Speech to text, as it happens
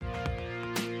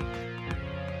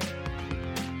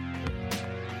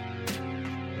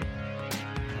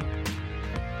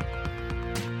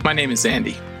My name is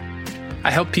Andy. I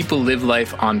help people live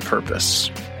life on purpose.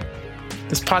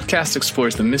 This podcast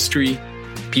explores the mystery,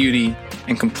 beauty,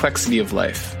 and complexity of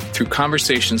life through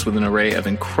conversations with an array of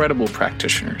incredible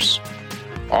practitioners,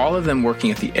 all of them working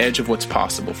at the edge of what's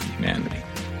possible for humanity.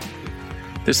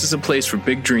 This is a place for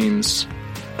big dreams,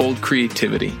 bold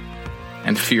creativity,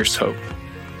 and fierce hope.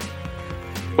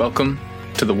 Welcome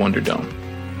to the Wonder Dome.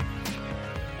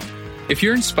 If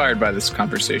you're inspired by this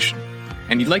conversation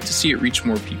and you'd like to see it reach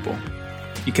more people,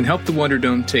 you can help the Wonder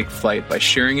Dome take flight by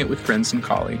sharing it with friends and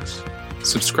colleagues,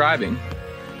 subscribing,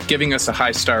 giving us a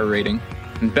 5-star rating,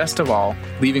 and best of all,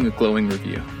 leaving a glowing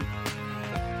review.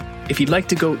 If you'd like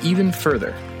to go even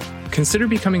further, consider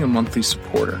becoming a monthly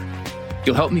supporter.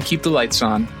 You'll help me keep the lights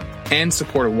on and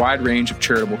support a wide range of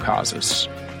charitable causes.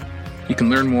 You can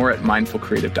learn more at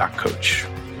mindfulcreative.coach.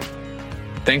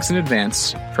 Thanks in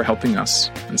advance for helping us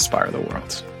inspire the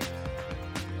world.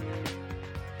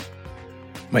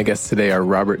 My guests today are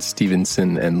Robert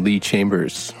Stephenson and Lee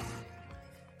Chambers.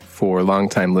 For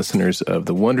longtime listeners of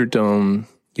the Wonder Dome,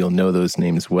 you'll know those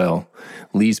names well.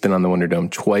 Lee's been on the Wonder Dome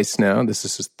twice now. This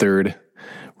is his third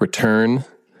return,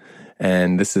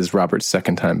 and this is Robert's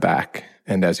second time back.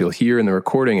 And as you'll hear in the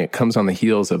recording, it comes on the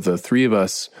heels of the three of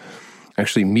us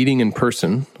actually meeting in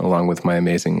person, along with my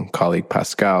amazing colleague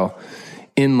Pascal,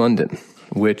 in London,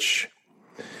 which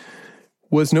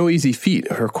was no easy feat.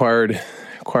 It required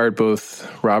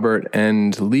both Robert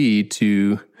and Lee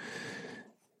to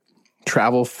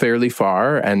travel fairly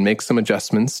far and make some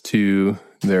adjustments to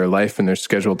their life and their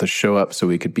schedule to show up so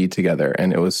we could be together,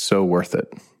 and it was so worth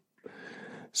it.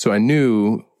 So I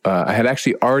knew I had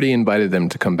actually already invited them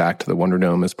to come back to the Wonder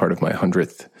Dome as part of my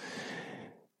 100th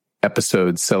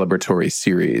episode celebratory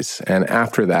series. And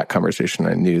after that conversation,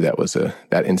 I knew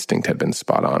that instinct had been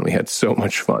spot on. We had so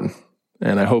much fun.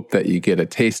 And I hope that you get a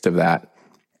taste of that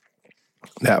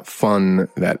fun,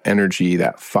 that energy,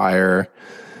 that fire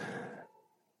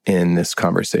in this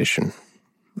conversation.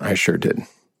 I sure did.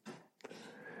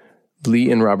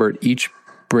 Lee and Robert each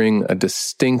bring a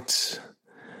distinct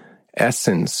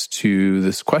essence to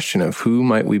this question of who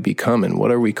might we become and what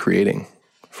are we creating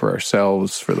for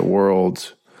ourselves, for the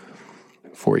world,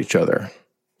 for each other.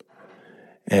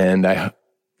 And I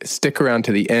stick around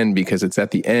to the end because it's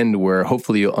at the end where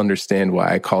hopefully you'll understand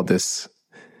why I called this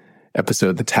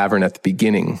episode The Tavern at the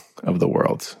Beginning of the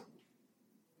World.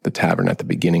 The Tavern at the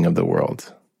Beginning of the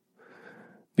World.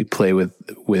 We play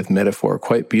with metaphor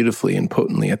quite beautifully and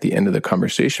potently at the end of the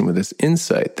conversation with this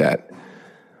insight that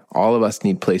all of us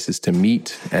need places to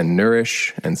meet and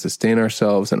nourish and sustain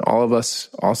ourselves, and all of us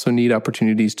also need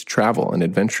opportunities to travel and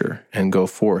adventure and go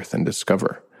forth and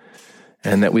discover.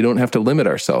 And that we don't have to limit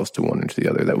ourselves to one or to the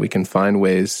other, that we can find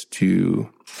ways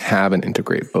to have and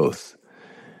integrate both.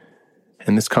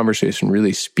 And this conversation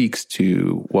really speaks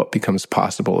to what becomes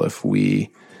possible if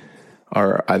we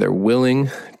are either willing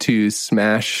to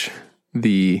smash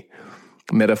the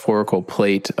metaphorical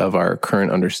plate of our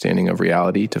current understanding of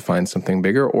reality to find something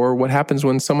bigger, or what happens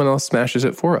when someone else smashes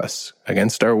it for us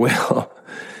against our will.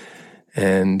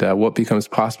 And what becomes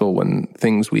possible when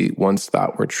things we once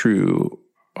thought were true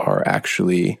are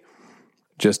actually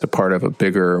just a part of a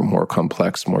bigger, more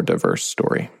complex, more diverse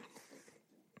story.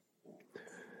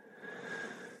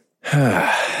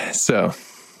 So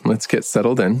let's get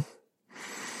settled in.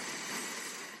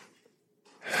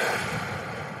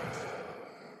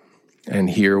 And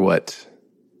hear what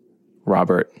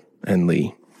Robert and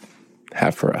Lee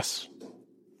have for us.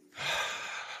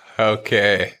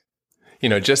 Okay.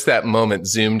 Just that moment,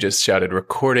 Zoom just shouted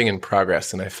recording in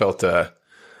progress, and I felt a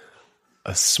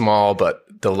small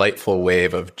but delightful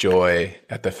wave of joy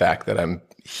at the fact that I'm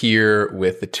here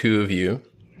with the two of you,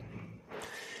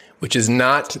 which is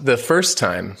not the first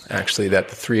time, actually, that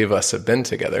the three of us have been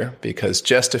together, because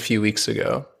just a few weeks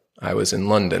ago, I was in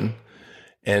London,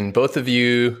 and both of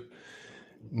you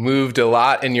moved a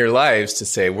lot in your lives to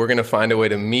say, we're going to find a way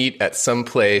to meet at some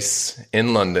place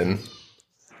in London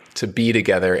to be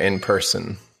together in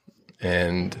person.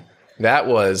 And that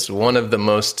was one of the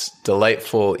most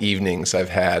delightful evenings I've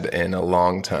had in a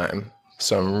long time.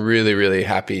 So I'm really, really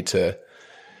happy to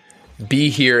be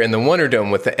here in the Wonder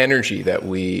Dome with the energy that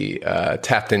we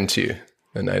tapped into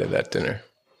the night of that dinner.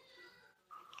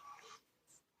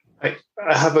 I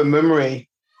have a memory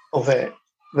of it,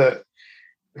 that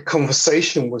the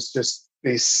conversation was just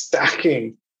this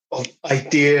stacking of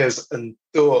ideas and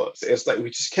thoughts. It's like we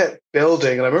just kept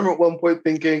building. And I remember at one point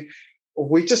thinking, are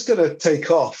we just going to take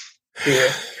off here?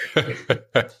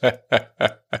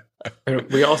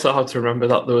 We also have to remember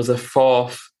that there was a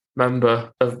fourth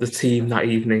member of the team that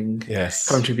evening, yes,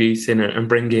 contributing and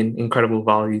bringing incredible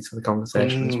value to the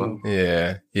conversation as well.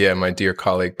 Yeah, my dear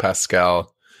colleague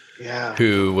Pascal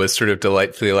who was sort of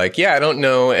delightfully like, yeah, I don't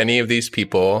know any of these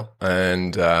people,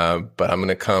 and but I'm going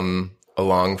to come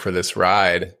along for this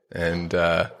ride. And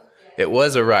it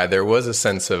was a ride. There was a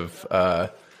sense of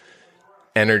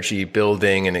energy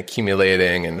building and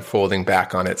accumulating and folding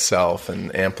back on itself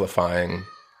and amplifying.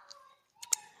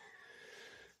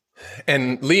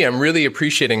 And Lee, I'm really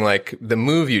appreciating like the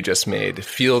move you just made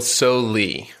feels so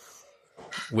Lee,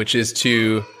 which is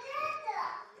to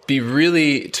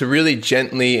really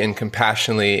gently and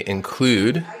compassionately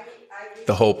include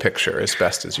the whole picture as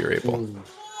best as you're able.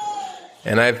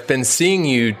 And I've been seeing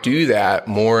you do that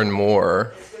more and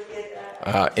more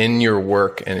in your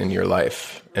work and in your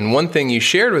life. And one thing you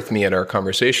shared with me at our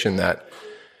conversation that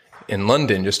in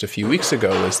London just a few weeks ago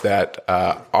was that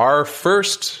our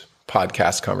first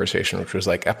podcast conversation, which was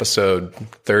like episode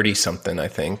 30 something, I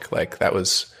think, like that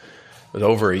was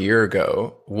over a year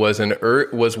ago, was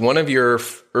one of your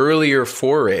earlier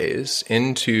forays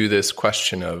into this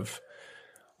question of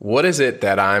what is it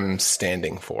that I'm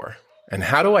standing for? And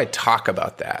how do I talk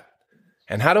about that?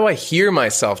 And how do I hear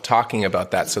myself talking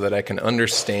about that so that I can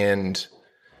understand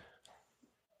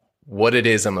what it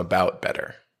is I'm about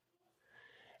better?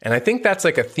 And I think that's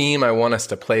like a theme I want us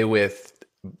to play with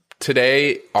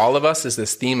today. All of us is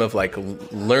this theme of like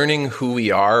learning who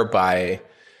we are by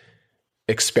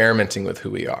experimenting with who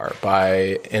we are,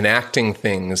 by enacting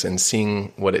things and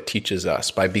seeing what it teaches us,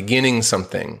 by beginning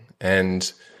something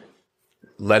and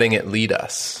letting it lead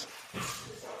us.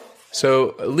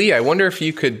 So, Lee, I wonder if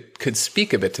you could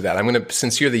speak a bit to that.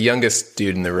 Since you're the youngest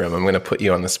dude in the room, I'm going to put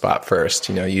you on the spot first,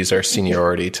 use our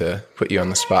seniority to put you on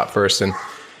the spot first. And,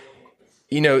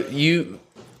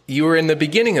 you were in the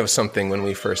beginning of something when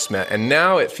we first met. And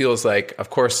now it feels like, of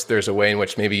course, there's a way in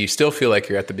which maybe you still feel like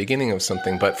you're at the beginning of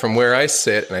something. But from where I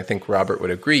sit, and I think Robert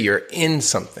would agree, you're in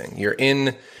something. You're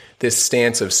in this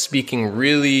stance of speaking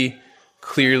really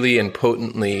clearly and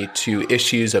potently to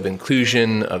issues of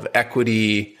inclusion, of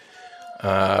equity,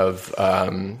 of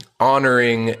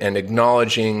honoring and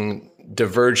acknowledging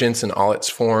divergence in all its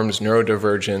forms,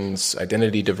 neurodivergence,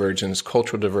 identity divergence,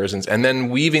 cultural divergence, and then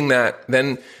weaving that,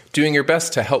 then doing your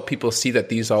best to help people see that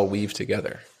these all weave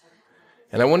together.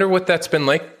 And I wonder what that's been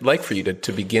like for you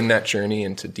to begin that journey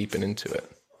and to deepen into it.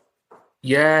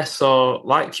 Yeah, so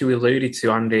like you alluded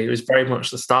to, Andy, it was very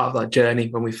much the start of that journey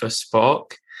when we first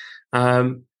spoke.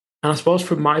 And I suppose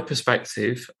from my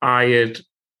perspective, I had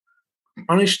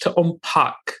managed to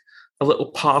unpack a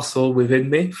little parcel within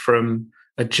me from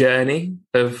a journey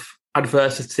of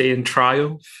adversity and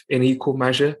triumph in equal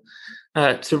measure,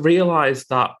 to realise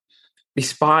that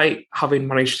despite having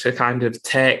managed to kind of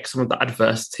take some of the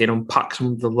adversity and unpack some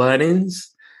of the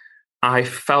learnings, I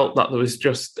felt that there was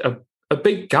just a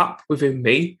big gap within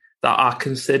me that I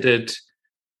considered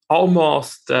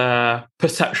almost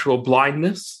perceptual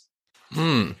blindness.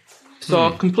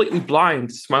 So completely blind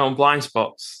to my own blind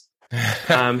spots.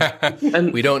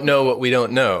 And we don't know what we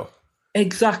don't know.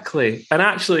 Exactly. And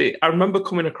actually, I remember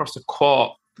coming across a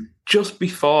quote just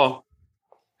before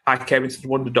I came into the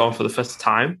Wonder Dome for the first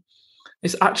time.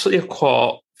 It's actually a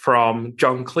quote from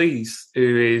John Cleese,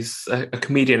 who is a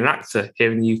comedian and actor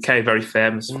here in the UK, very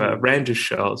famous for Rangers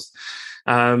shows.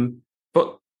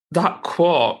 But that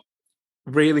quote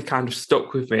really kind of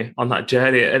stuck with me on that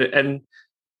journey. And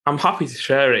I'm happy to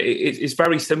share it. It's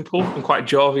very simple and quite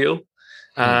jovial.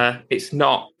 It's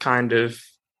not kind of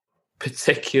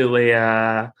particularly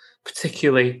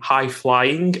high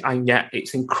flying, and yet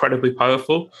it's incredibly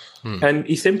powerful. And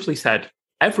he simply said,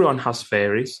 everyone has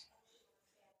theories.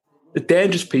 The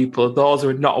dangerous people are those who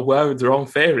are not aware of their own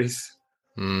theories.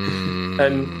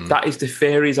 And that is the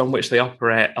theories on which they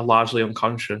operate are largely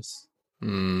unconscious.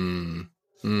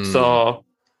 So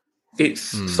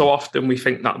it's so often we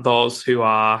think that those who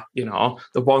are,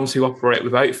 the ones who operate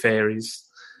without theories,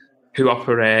 who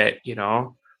operate,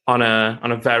 on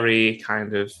a very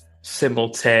kind of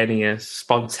simultaneous,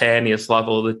 spontaneous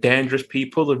level, the dangerous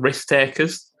people, the risk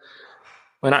takers,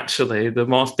 when actually the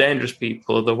most dangerous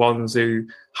people are the ones who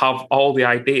have all the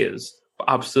ideas, but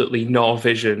absolutely no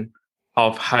vision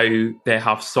of how they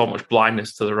have so much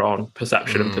blindness to their own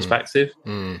perception and perspective.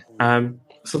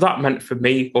 So that meant for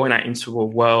me going out into a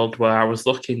world where I was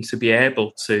looking to be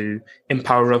able to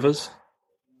empower others,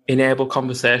 enable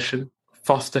conversation,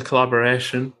 foster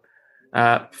collaboration,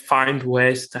 find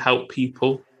ways to help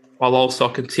people while also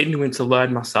continuing to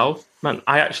learn myself. Man,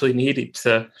 I actually needed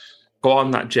to go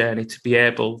on that journey to be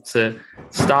able to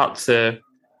start to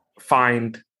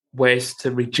find ways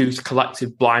to reduce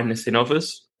collective blindness in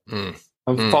others and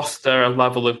foster a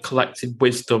level of collective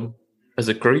wisdom as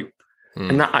a group.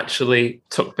 And that actually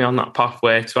took me on that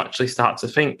pathway to actually start to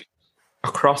think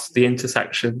across the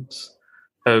intersections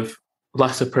of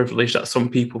lesser privilege that some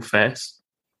people face,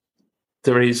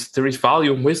 there is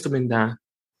value and wisdom in there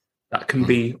that can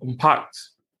be unpacked.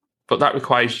 But that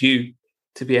requires you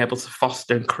to be able to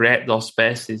foster and create those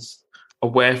spaces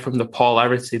away from the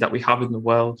polarity that we have in the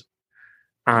world.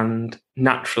 And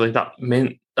naturally, that's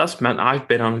meant I've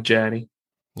been on a journey.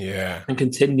 Yeah. And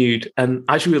continued. And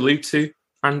as you allude to,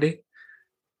 Andy,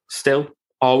 still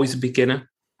always a beginner.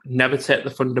 Never take the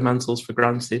fundamentals for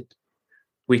granted.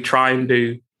 We try and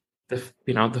do the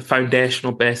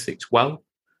foundational basics well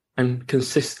and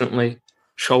consistently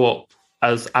show up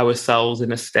as ourselves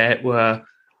in a state where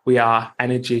we are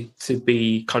energy to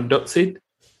be conducted,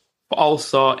 but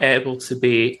also able to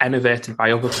be innovated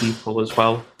by other people as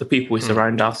well, the people we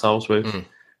surround ourselves with.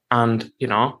 And,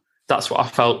 that's what I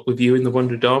felt with you in the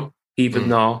Wonder Dome, even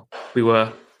though we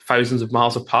were thousands of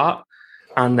miles apart.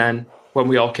 And then when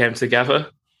we all came together,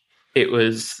 it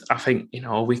was, I think,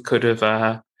 we could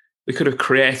have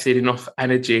created enough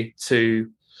energy to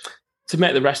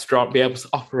make the restaurant be able to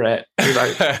operate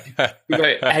without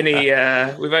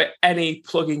any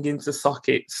plugging into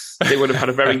sockets. They would have had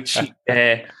a very cheap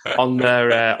day on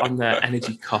their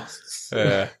energy costs.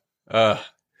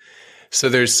 So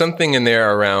there's something in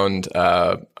there around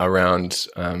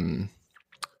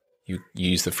you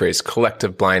use the phrase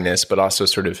collective blindness, but also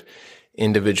sort of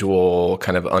individual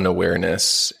kind of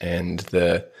unawareness, and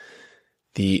the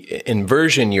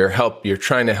inversion you're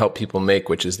trying to help people make,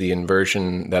 which is the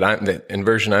inversion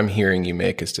I'm hearing you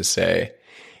make, is to say,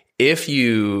 if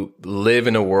you live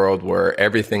in a world where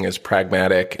everything is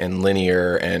pragmatic and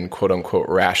linear and quote unquote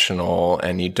rational,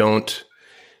 and you don't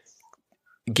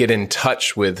get in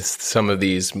touch with some of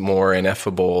these more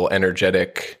ineffable,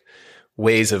 energetic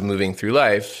ways of moving through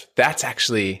life, that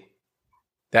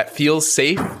feels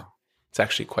safe. It's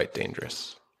actually quite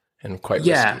dangerous and quite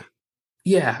risky.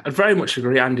 Yeah, I very much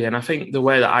agree, Andy. And I think the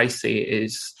way that I see it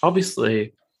is,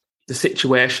 obviously, the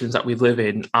situations that we live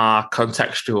in are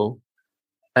contextual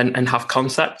and have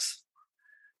concepts.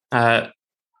 The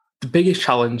biggest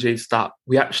challenge is that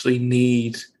we actually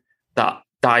need that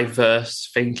diverse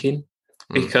thinking,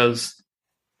 because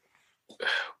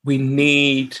we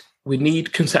need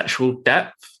conceptual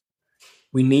depth.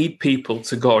 We need people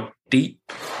to go deep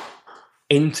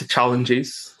into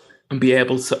challenges and be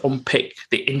able to unpick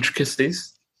the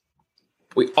intricacies.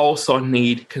 We also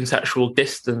need conceptual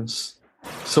distance,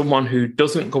 someone who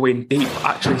doesn't go in deep, but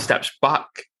actually steps back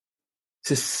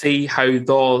to see how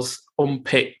those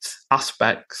unpicked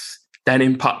aspects then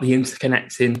impact the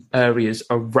interconnecting areas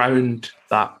around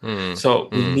that. So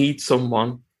we need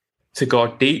someone to go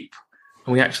deep,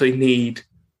 and we actually need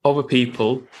other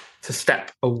people to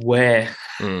step away.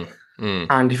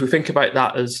 And if we think about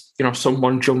that as,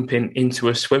 someone jumping into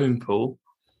a swimming pool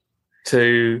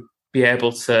to be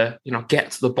able to,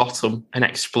 get to the bottom and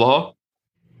explore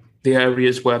the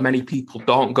areas where many people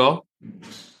don't go,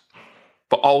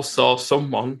 but also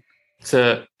someone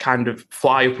to kind of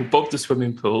fly up above the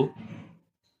swimming pool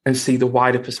and see the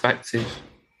wider perspective.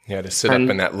 Yeah, to sit up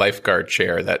in that lifeguard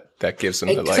chair that gives them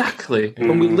exactly.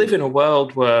 When we live in a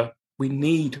world where we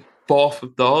need both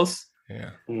of those,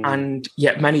 and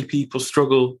yet many people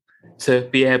struggle to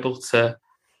be able to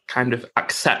kind of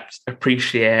accept,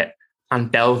 appreciate,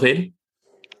 and delve in.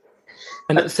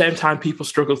 And at the same time, people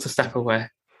struggle to step away.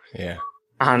 Yeah.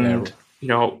 And,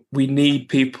 we need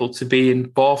people to be in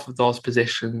both of those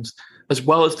positions, as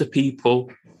well as the people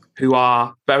who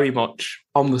are very much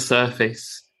on the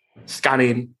surface,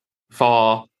 scanning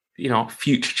for,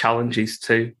 future challenges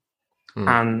too.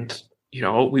 And,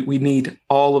 we need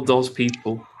all of those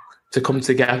people to come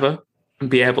together and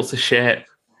be able to shape,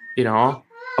 a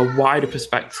wider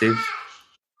perspective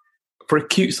for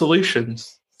acute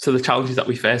solutions to the challenges that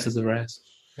we face as a race.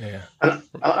 Yeah. And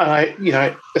I,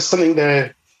 there's something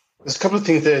there. There's a couple of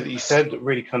things there that you said that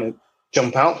really kind of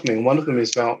jump out for me. And one of them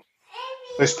is about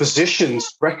those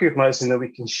positions, recognizing that we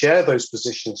can share those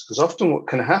positions. Because often what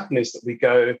can happen is that we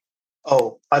go,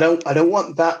 oh, I don't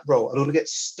want that role. I don't want to get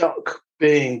stuck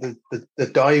being the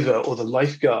diver or the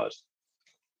lifeguard.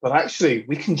 But actually,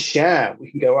 we can share. We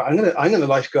can go, I'm gonna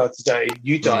lifeguard today.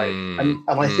 You dive, and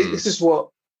I think this is what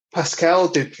Pascal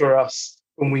did for us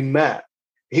when we met.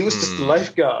 He was just the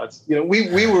lifeguard.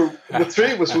 We were the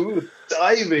three of us. We were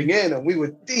diving in, and we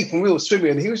were deep, and we were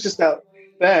swimming, and he was just out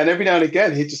there. And every now and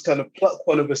again, he'd just kind of pluck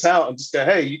one of us out and just go,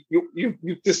 "Hey,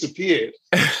 you've disappeared."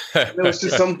 There was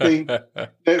just something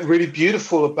really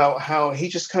beautiful about how he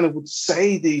just kind of would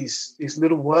say these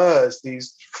little words,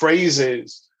 these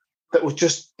phrases that would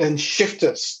just then shift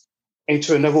us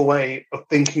into another way of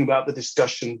thinking about the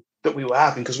discussion that we were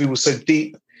having, because we were so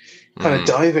deep kind of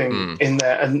diving in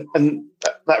there. And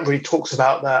that really talks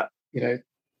about that,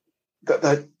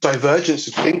 that divergence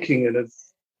of thinking and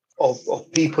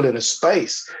of people in a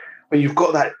space, when you've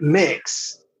got that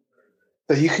mix,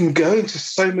 that you can go into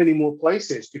so many more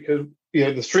places, because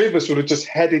the three of us would have just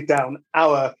headed down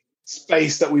our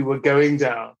space that we were going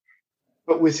down.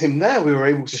 But with him there, we were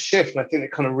able to shift. And I think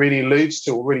it kind of really alludes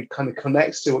to, or really kind of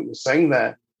connects to what you're saying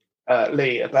there,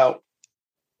 Lee, about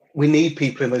we need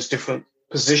people in those different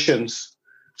positions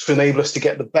to enable us to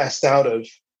get the best out of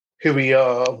who we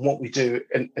are and what we do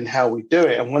and how we do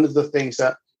it. And one of the things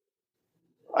that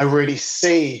I really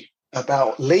see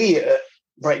about Lee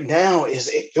right now is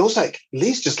it feels like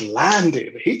Lee's just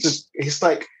landed. He's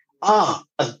like, I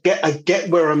get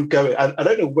where I'm going. I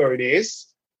don't know where it is.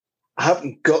 I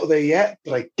haven't got there yet,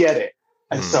 but I get it.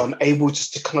 And so I'm able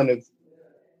just to kind of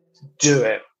do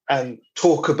it and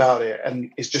talk about it.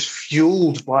 And it's just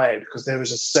fueled by it, because there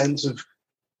is a sense of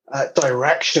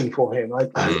direction for him.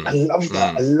 I love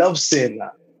that. I love seeing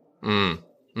that.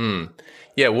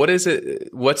 Yeah.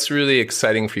 What's really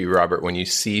exciting for you, Robert, when you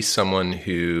see someone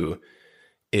who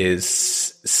is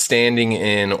standing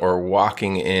in or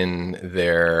walking in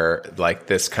their, like,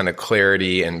 this kind of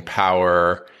clarity and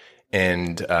power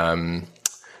and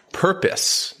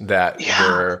purpose that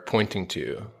they're pointing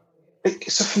to?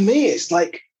 So for me, it's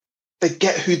like they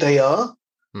get who they are.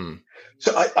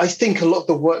 So I think a lot of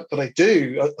the work that I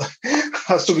do,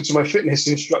 I was talking to my fitness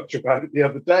instructor about it the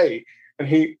other day, and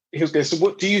he was going, so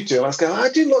what do you do? And I was going, I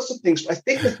do lots of things, but I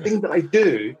think the thing that I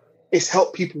do is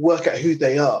help people work out who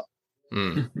they are.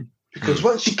 Because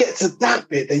once you get to that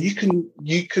bit, then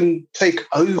you can take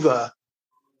over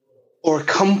or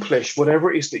accomplish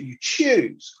whatever it is that you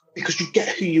choose, because you get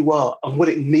who you are and what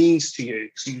it means to you.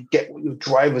 So you get what your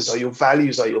drivers are, your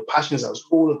values are, your passions are,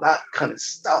 all of that kind of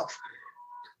stuff.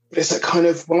 But it's that kind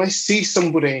of, when I see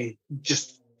somebody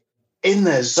just in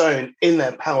their zone, in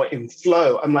their power, in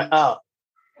flow, I'm like,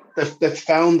 they've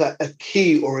found that a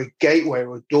key or a gateway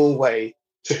or a doorway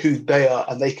to who they are,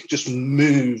 and they can just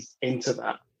move into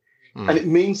that. And it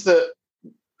means that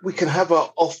we can have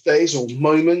our off days or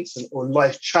moments or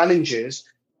life challenges,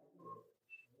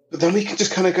 but then we can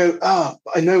just kind of go,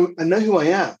 I know who I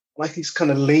am. And I can just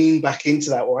kind of lean back into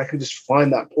that, or I can just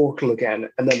find that portal again,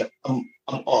 and then I'm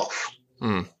off.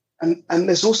 And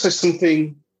there's also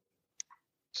something,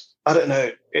 I don't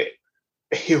know,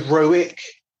 heroic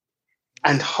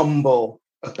and humble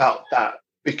about that,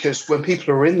 because when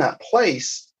people are in that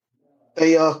place,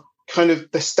 they are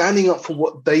they're standing up for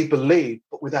what they believe,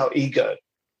 but without ego.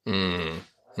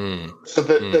 So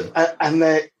that and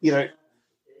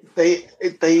they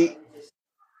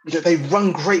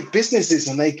run great businesses,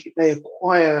 and they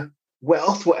acquire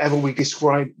wealth, whatever we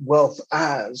describe wealth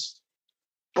as,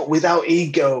 but without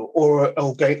ego or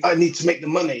going, I need to make the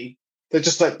money. They're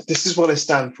just like, this is what I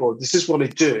stand for, this is what I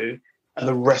do, and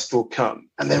the rest will come.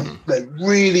 And they're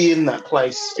really in that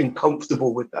place and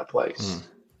comfortable with that place.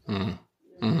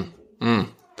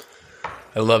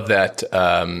 I love that.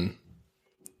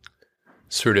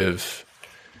 Sort of,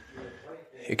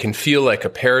 it can feel like a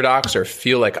paradox or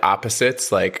feel like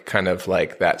opposites, like kind of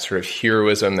like that sort of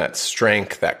heroism, that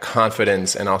strength, that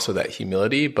confidence, and also that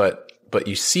humility. But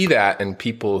you see that in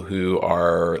people who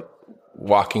are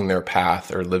walking their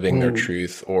path or living their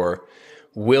truth, or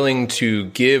willing to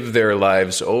give their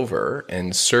lives over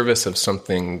in service of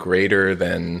something greater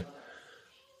than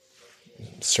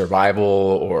survival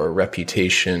or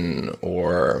reputation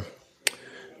or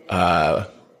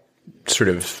sort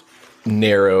of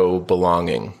narrow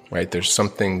belonging, right? There's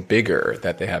something bigger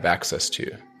that they have access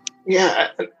to. Yeah,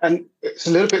 and it's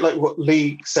a little bit like what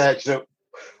Lee said,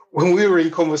 when we were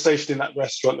in conversation in that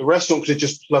restaurant, the restaurant could have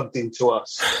just plugged into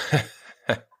us.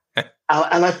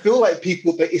 And I feel like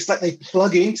people, it's like they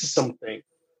plug into something,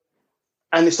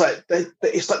 and it's like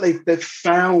they've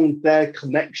found their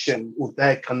connection or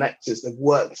their connectors. They've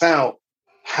worked out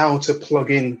how to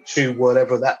plug into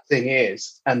whatever that thing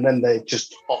is, and then they're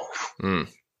just off.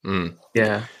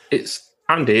 Yeah, it's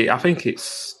Andy. I think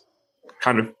it's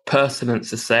kind of pertinent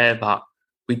to say that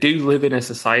we do live in a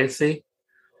society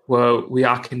where we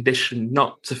are conditioned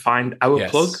not to find our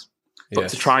plug, but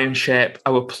to try and shape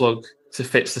our plug to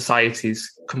fit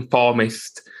society's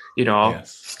conformist,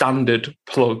 standard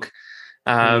plug.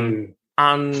 And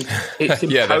it's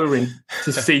empowering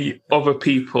to see other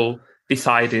people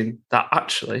deciding that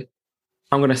actually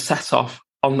I'm going to set off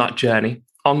on that journey,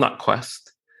 on that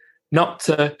quest, not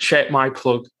to shape my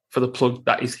plug for the plug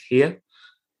that is here,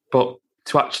 but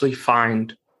to actually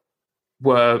find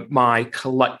where my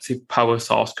collective power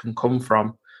source can come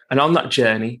from. And on that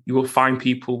journey, you will find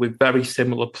people with very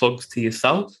similar plugs to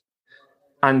yourself,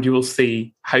 and you will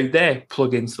see how they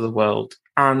plug into the world.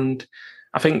 And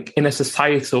I think in a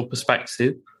societal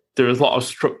perspective, there is a lot of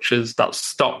structures that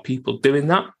stop people doing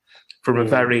that from a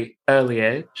very early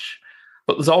age.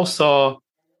 But there's also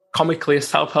comically a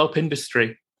self-help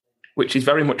industry, which is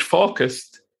very much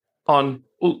focused on,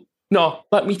 well, no,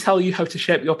 let me tell you how to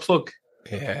shape your plug.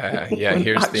 Yeah,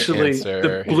 here's actually, the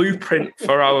answer. The blueprint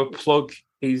for our plug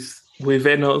is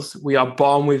within us. We are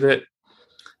born with it.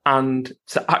 And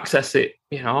to access it,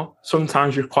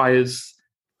 sometimes requires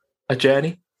a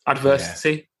journey,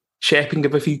 adversity, shaping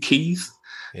of a few keys.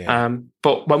 Yeah.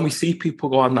 But when we see people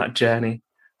go on that journey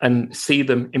and see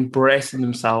them embracing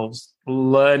themselves,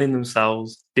 learning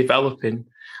themselves, developing,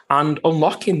 and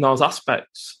unlocking those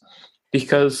aspects,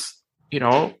 because,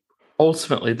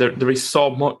 ultimately there is so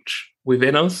much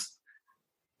within us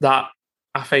that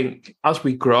I think as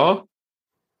we grow,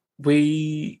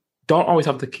 we don't always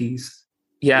have the keys.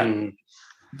 Yet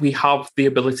we have the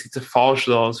ability to forge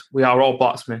those. We are all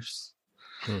blacksmiths.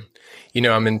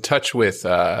 I'm in touch with,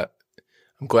 I'm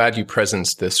glad you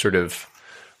presence this sort of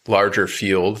larger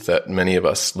field that many of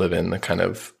us live in, the kind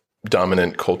of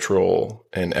dominant cultural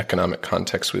and economic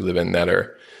context we live in, that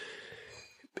are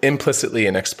implicitly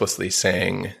and explicitly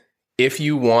saying, if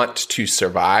you want to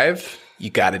survive, you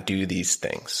got to do these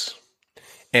things.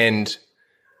 And,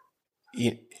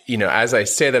 as I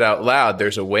say that out loud,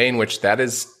 there's a way in which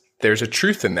there's a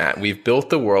truth in that. We've built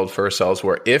the world for ourselves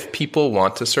where if people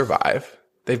want to survive,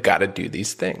 they've got to do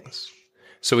these things.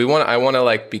 So I want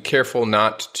to be careful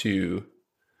not to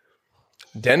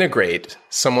denigrate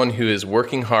someone who is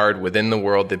working hard within the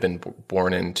world they've been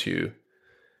born in to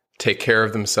take care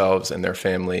of themselves and their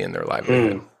family and their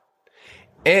livelihood.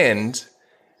 And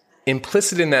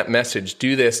implicit in that message,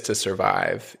 do this to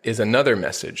survive, is another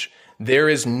message. There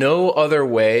is no other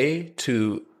way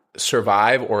to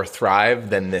survive or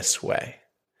thrive than this way.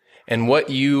 And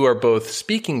what you are both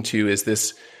speaking to is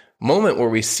this moment where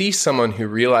we see someone who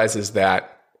realizes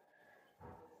that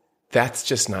that's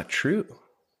just not true.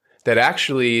 That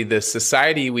actually the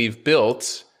society we've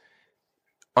built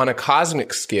on a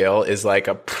cosmic scale is like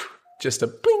just a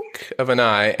blink of an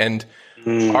eye. And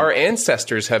our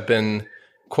ancestors have been,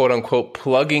 quote unquote,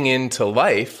 plugging into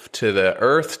life, to the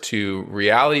earth, to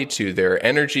reality, to their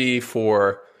energy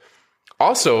for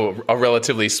also a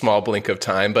relatively small blink of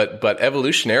time, but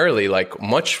evolutionarily,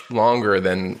 much longer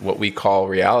than what we call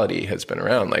reality has been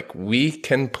around. We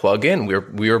can plug in.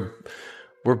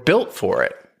 We're built for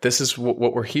it. This is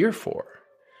what we're here for.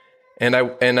 And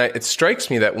it strikes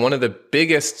me that one of the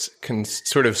biggest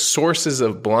sort of sources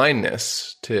of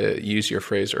blindness, to use your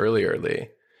phrase earlier, Lee,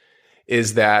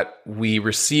 is that we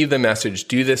receive the message,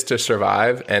 do this to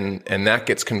survive, and that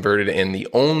gets converted in the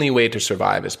only way to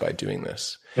survive is by doing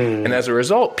this. And as a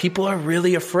result, people are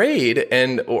really afraid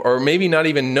or maybe not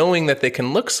even knowing that they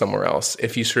can look somewhere else.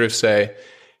 If you sort of say,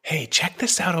 hey, check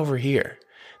this out over here.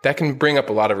 That can bring up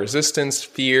a lot of resistance,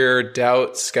 fear,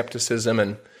 doubt, skepticism.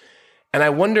 And I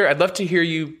wonder, I'd love to hear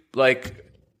you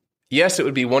yes, it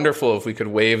would be wonderful if we could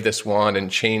wave this wand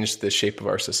and change the shape of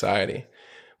our society.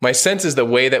 My sense is the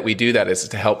way that we do that is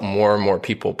to help more and more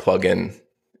people plug in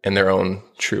their own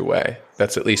true way.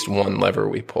 That's at least one lever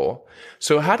we pull.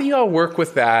 So how do y'all work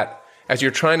with that as you're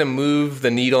trying to move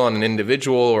the needle on an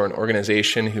individual or an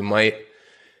organization who might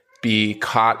be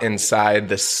caught inside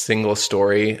this single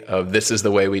story of this is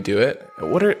the way we do it?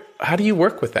 How do you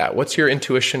work with that? What's your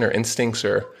intuition or instincts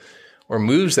or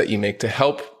moves that you make to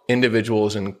help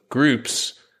individuals and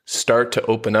groups start to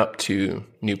open up to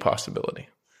new possibility?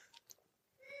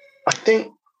 I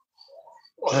think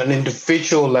on an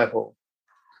individual level,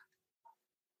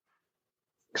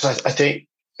 because I think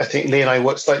Lee and I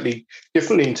work slightly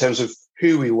differently in terms of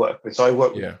who we work with. So I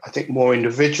work with, I think, more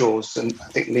individuals, and I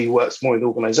think Lee works more in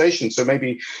organizations. So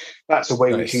maybe that's a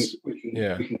way we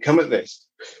can come at this.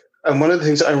 And one of the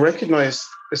things that I recognize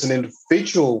as an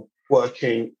individual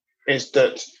working is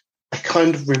that I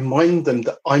kind of remind them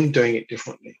that I'm doing it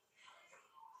differently.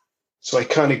 So I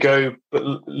kind of go, but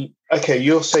okay,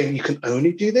 you're saying you can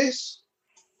only do this,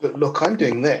 but look, I'm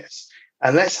doing this.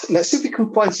 And let's see if we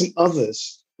can find some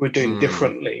others who are doing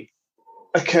differently.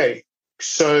 Okay,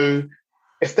 so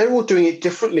if they're all doing it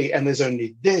differently and there's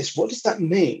only this, what does that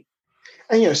mean?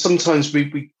 And, sometimes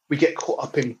we get caught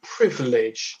up in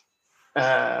privilege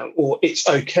or it's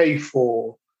okay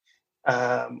for,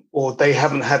 or they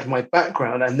haven't had my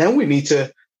background. And then we need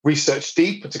to research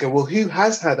deeper to go, well, who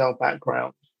has had our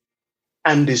background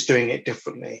and is doing it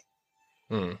differently?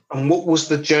 And what was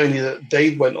the journey that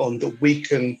they went on that we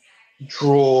can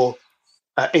draw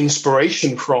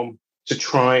inspiration from to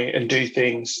try and do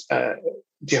things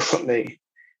differently?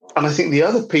 And I think the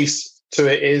other piece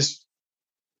to it is,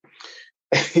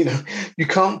 you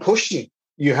can't push them.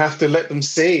 You have to let them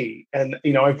see. And,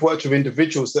 I've worked with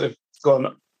individuals that have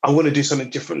gone, I want to do something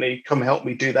differently. Come help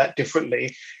me do that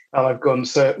differently. And I've gone,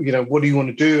 so, what do you want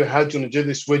to do? How do you want to do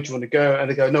this? Where do you want to go? And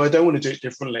they go, no, I don't want to do it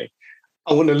differently.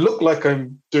 I want to look like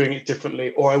I'm doing it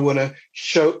differently, or I want to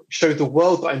show the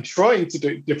world that I'm trying to do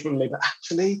it differently. But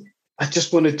actually, I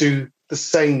just want to do the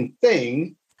same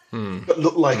thing, but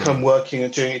look like I'm working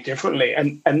and doing it differently.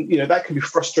 And that can be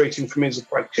frustrating for me as a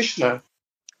practitioner.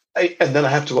 And then I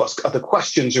have to ask other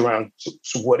questions around,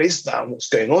 so what is that? What's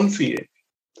going on for you?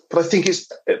 But I think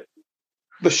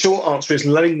the short answer is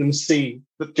letting them see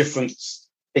that difference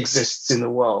exists in the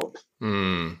world.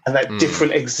 And that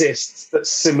different exists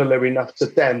that's similar enough to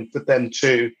them for them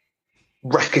to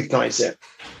recognize it.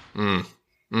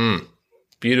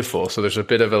 Beautiful. So there's a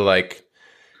bit of a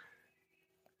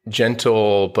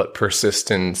gentle but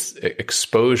persistent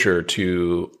exposure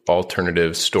to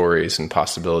alternative stories and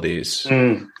possibilities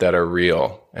that are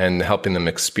real, and helping them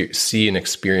see and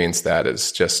experience that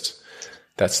is just,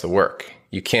 that's the work.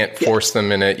 You can't force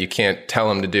them in it. You can't tell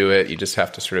them to do it. You just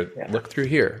have to sort of look through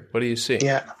here. What do you see?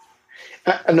 Yeah.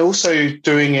 And also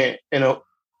doing it in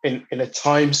a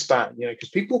time span, because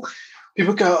people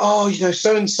go, oh,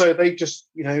 so-and-so, they just,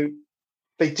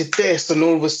 they did this and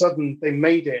all of a sudden they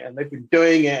made it and they've been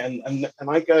doing it. And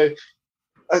I go,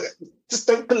 I just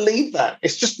don't believe that.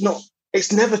 It's just not,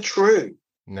 it's never true.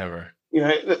 Never.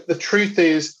 The truth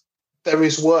is there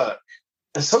is work.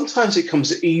 And sometimes it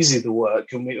comes easy, the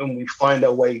work, and we find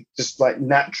our way just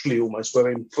naturally almost, we're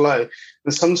in flow.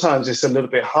 And sometimes it's a little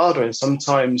bit harder, and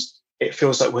sometimes it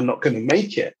feels like we're not going to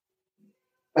make it.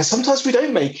 And sometimes we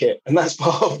don't make it, and that's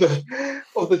part of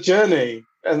the journey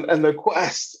and the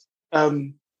quest.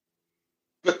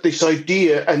 But this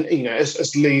idea, and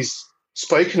as Lee's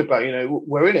spoken about,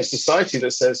 we're in a society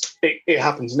that says it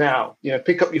happens now.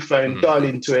 Pick up your phone, dial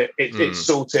into it, it's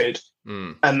sorted.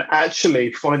 And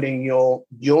actually finding your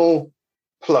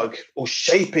plug, or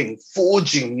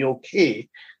forging your key,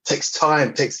 takes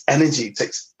time, takes energy,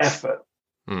 takes effort.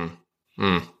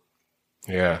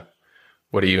 Yeah.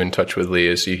 What are you in touch with, Lee,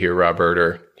 as you hear Robert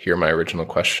or hear my original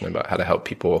question about how to help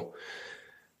people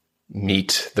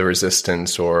meet the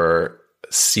resistance or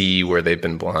see where they've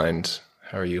been blind?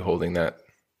 How are you holding that?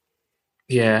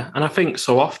 Yeah, and I think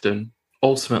so often,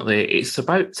 ultimately, it's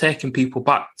about taking people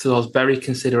back to those very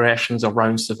considerations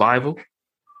around survival,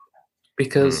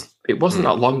 because it wasn't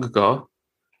that long ago,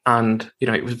 and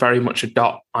it was very much a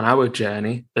dot on our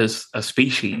journey as a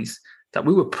species, that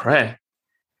we were prey.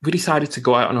 If we decided to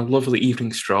go out on a lovely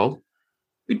evening stroll,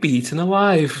 we'd be eaten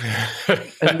alive.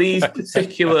 And these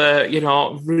particular,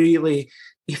 really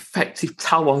effective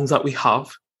talons that we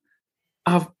have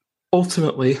are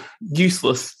ultimately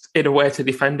useless in a way to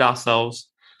defend ourselves.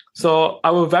 So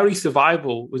our very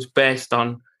survival was based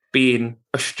on being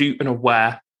astute and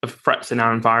aware of threats in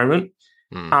our environment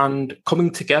and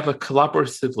coming together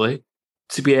collaboratively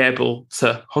to be able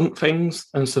to hunt things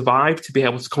and survive, to be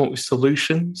able to come up with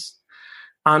solutions.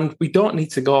 And we don't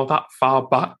need to go that far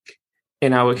back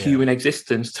in our human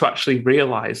existence to actually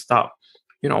realize that,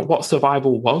 what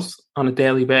survival was on a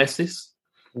daily basis.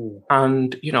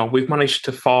 And, we've managed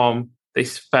to form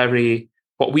this very,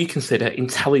 what we consider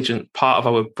intelligent part of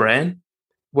our brain,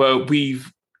 where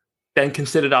we've then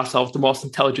considered ourselves the most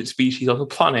intelligent species on the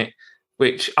planet,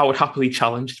 which I would happily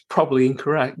challenge, probably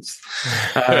incorrect.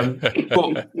 But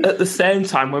at the same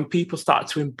time, when people start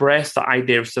to embrace that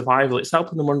idea of survival, it's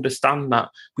helping them understand that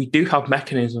we do have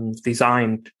mechanisms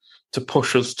designed to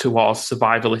push us towards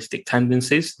survivalistic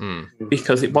tendencies,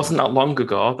 because it wasn't that long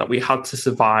ago that we had to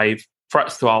survive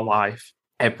threats to our life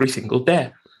every single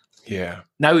day. Yeah.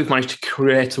 Now we've managed to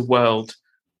create a world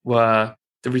where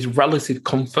there is relative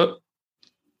comfort,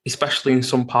 especially in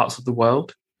some parts of the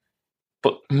world,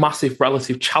 but massive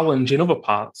relative challenge in other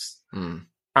parts.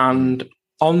 And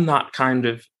on that kind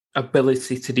of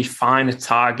ability to define a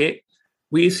target,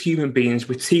 we as human beings,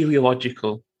 we're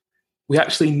teleological. We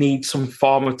actually need some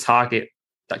form of target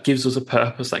that gives us a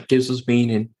purpose, that gives us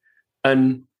meaning.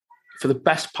 And for the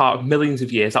best part of millions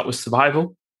of years, that was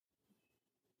survival.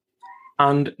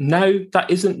 And now that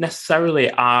isn't necessarily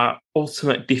our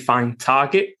ultimate defined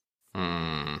target,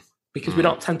 because we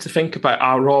don't tend to think about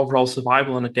our overall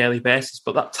survival on a daily basis,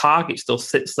 but that target still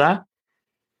sits there.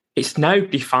 It's now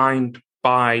defined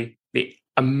by the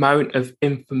amount of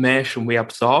information we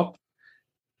absorb.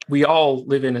 We all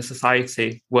live in a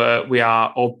society where we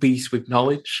are obese with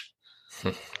knowledge.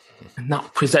 And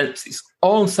that presents its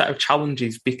own set of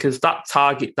challenges, because that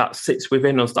target that sits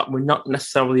within us that we're not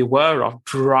necessarily aware of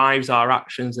drives our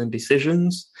actions and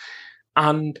decisions.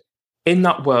 And in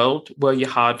that world where you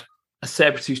had a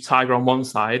saber-toothed tiger on one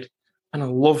side and a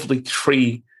lovely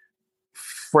tree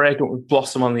fragrant with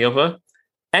blossom on the other,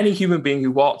 any human being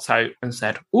who walked out and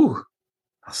said, "Ooh,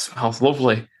 that smells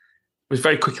lovely. It was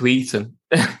very quickly eaten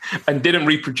and didn't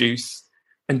reproduce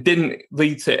and didn't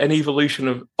lead to an evolution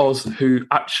of us who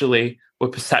actually were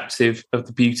perceptive of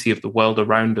the beauty of the world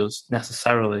around us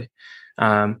necessarily.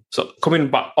 So coming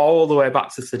back all the way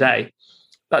back to today,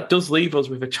 that does leave us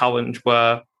with a challenge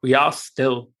where we are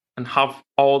still and have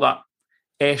all that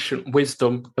ancient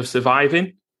wisdom of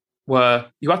surviving, where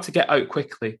you had to get out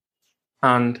quickly.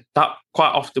 And that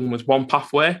quite often was one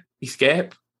pathway,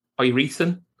 escape, or you're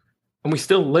eaten. And we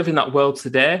still live in that world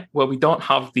today where we don't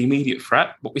have the immediate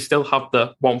threat, but we still have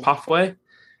the one pathway.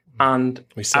 And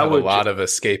we still have a lot of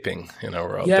escaping in our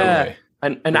world, don't we?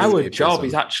 And our job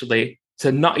is actually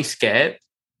to not escape,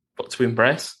 but to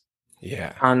embrace.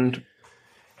 Yeah. And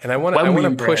I want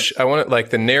to push. I want to, like,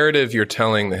 the narrative you're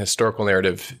telling, the historical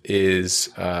narrative is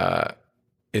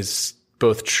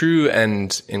both true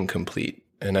and incomplete.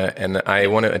 And I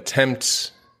want to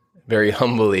attempt very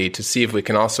humbly to see if we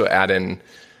can also add in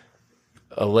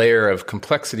a layer of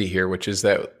complexity here, which is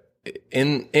that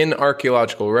in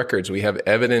archaeological records we have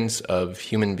evidence of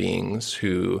human beings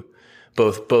who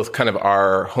both kind of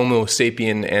our Homo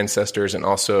sapien ancestors and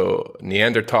also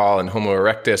Neanderthal and Homo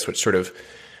erectus, which sort of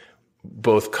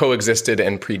both coexisted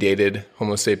and predated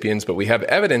Homo sapiens. But we have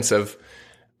evidence of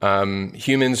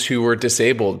humans who were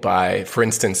disabled by, for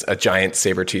instance, a giant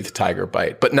saber-toothed tiger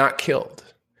bite, but not killed.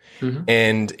 Mm-hmm.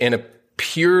 And in a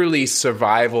purely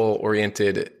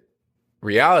survival-oriented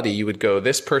reality, you would go,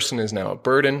 this person is now a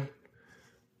burden,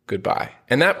 goodbye.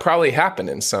 And that probably happened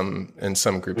in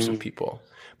some groups of people.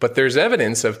 But there's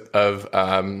evidence of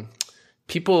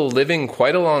people living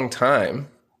quite a long time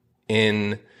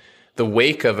in the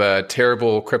wake of a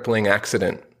terrible, crippling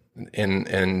accident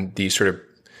in these sort of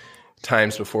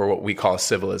times before what we call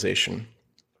civilization.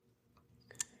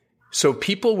 So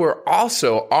people were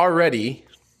also already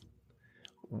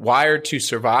wired to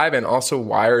survive and also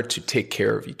wired to take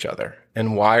care of each other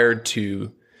and wired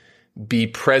to be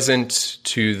present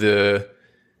to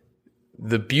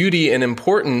the beauty and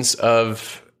importance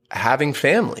of having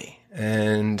family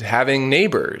and having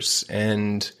neighbors.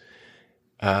 And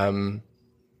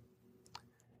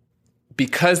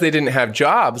because they didn't have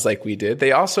jobs like we did,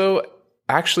 they also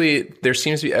actually, there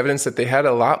seems to be evidence that they had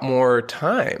a lot more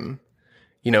time.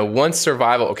 You know, once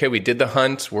survival, okay, we did the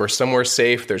hunt, we're somewhere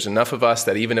safe, there's enough of us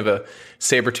that even if a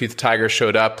saber-toothed tiger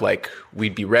showed up, like,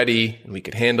 we'd be ready and we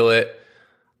could handle it.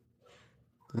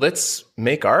 Let's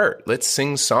make art, let's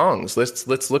sing songs,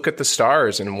 let's look at the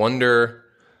stars and wonder.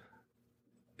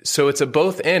 So it's a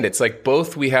both and. It's like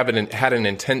both we had an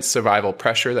intense survival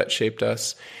pressure that shaped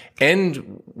us,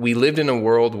 and we lived in a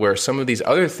world where some of these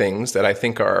other things that I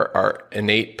think are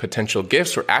innate potential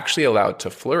gifts were actually allowed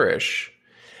to flourish.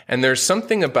 And there's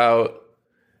something about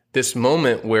this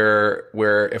moment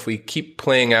where if we keep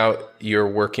playing out your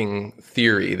working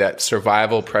theory that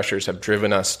survival pressures have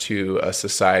driven us to a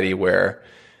society where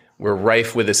we're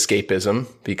rife with escapism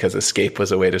because escape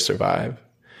was a way to survive,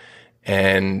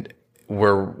 and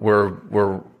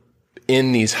we're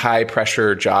in these high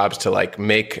pressure jobs to, like,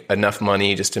 make enough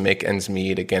money just to make ends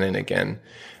meet again and again.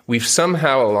 We've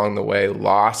somehow along the way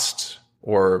lost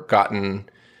or gotten.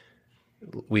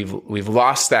 We've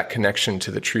lost that connection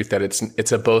to the truth that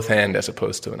it's a both and as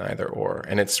opposed to an either or.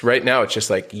 And it's right now, it's just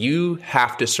like, you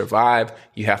have to survive,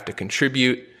 you have to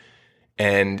contribute.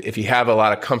 And if you have a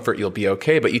lot of comfort, you'll be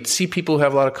okay. But you see people who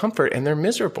have a lot of comfort and they're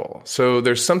miserable. So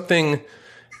there's something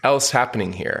else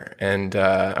happening here. And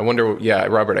I wonder,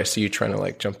 Robert, I see you trying to,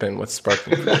 like, jump in. What's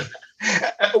sparking for you?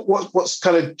 What's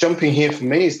kind of jumping here for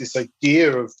me is this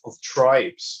idea of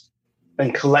tribes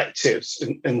and collectives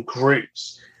and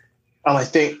groups. And I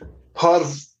think part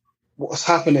of what's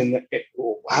happened in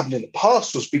the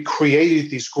past was we created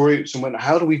these groups and went,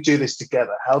 how do we do this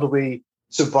together? How do we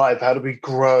survive? How do we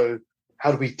grow?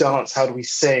 How do we dance? How do we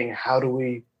sing? How do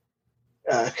we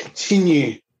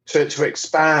continue to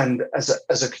expand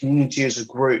as a community, as a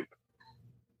group?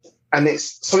 And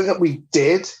it's something that we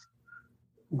did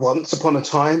once upon a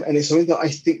time, and it's something that I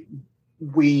think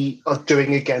we are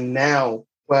doing again now,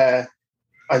 where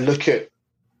I look at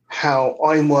how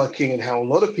I'm working and how a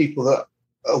lot of people that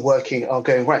are working are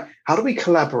going, right, how do we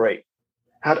collaborate?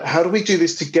 How do we do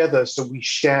this together so we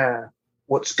share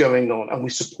what's going on and we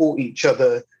support each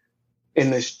other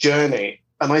in this journey?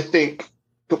 And I think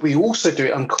that we also do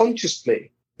it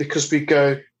unconsciously because we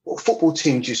go, what football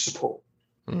team do you support?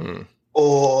 Mm.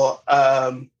 Or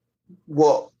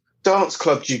what dance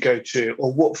club do you go to?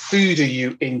 Or what food are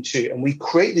you into? And we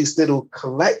create these little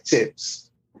collectives.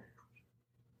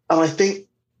 And I think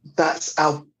that's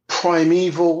our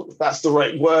primeval, that's the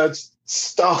right word,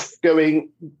 stuff going,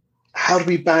 how do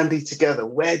we bandy together?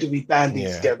 Where do we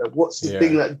bandy together? What's the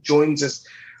thing that joins us?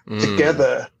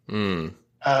 together.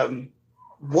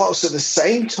 Whilst at the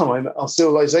same time, our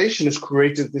civilization has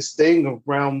created this thing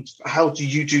around how do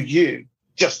you do you,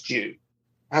 just you?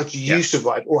 How do you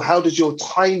survive? Or how does your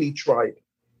tiny tribe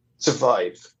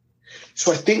survive?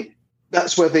 So I think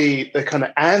that's where the kind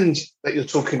of and that you're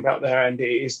talking about there,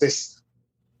 Andy, is this.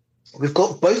 We've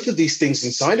got both of these things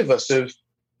inside of us of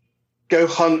go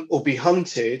hunt or be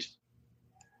hunted,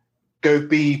 go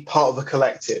be part of a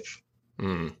collective.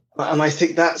 And I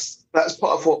think that's part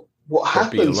of what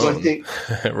happens. I think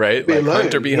right, be like alone.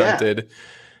 hunt or be hunted,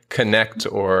 connect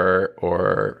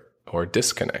or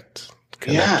disconnect,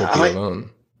 connect or be alone.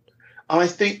 And I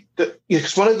think that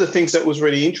because one of the things that was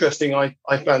really interesting, I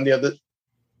found the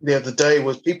other day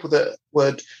was people that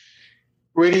would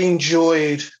really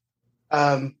enjoyed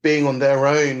being on their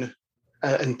own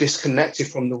and disconnected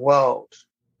from the world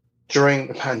during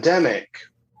the pandemic.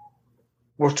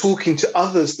 We're talking to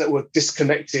others that were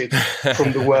disconnected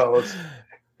from the world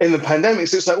in the pandemic.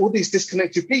 So it's like all these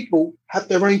disconnected people had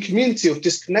their own community of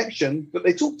disconnection that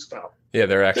they talked about. Yeah,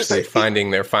 they're actually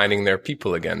finding their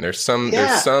people again. There's some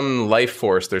life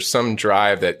force, there's some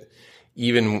drive that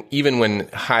even when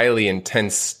highly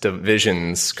intense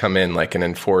divisions come in, like an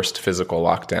enforced physical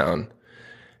lockdown,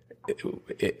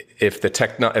 if the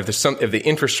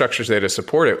infrastructures there to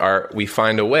support it we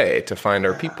find a way to find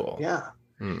our people. Yeah.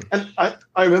 And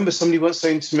I remember somebody once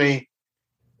saying to me,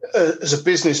 as a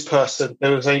business person, they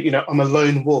were saying, I'm a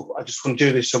lone wolf. I just want to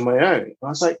do this on my own. And I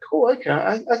was like, cool, okay,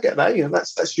 I get that.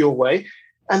 That's your way.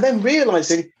 And then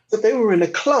realizing that they were in a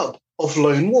club of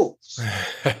lone wolves.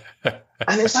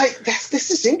 And it's like, this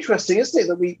is interesting, isn't it?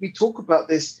 That we talk about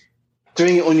this,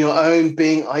 doing it on your own,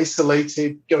 being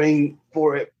isolated, going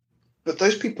for it. But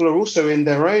those people are also in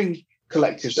their own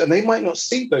collectives, and they might not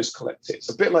see those collectives.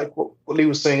 A bit like what Lee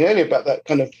was saying earlier about that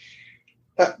kind of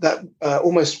that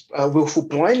almost willful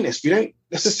blindness. We don't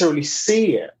necessarily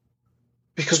see it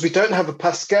because we don't have a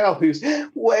Pascal who's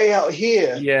way out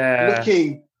here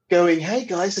looking, going, hey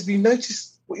guys, have you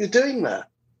noticed what you're doing there?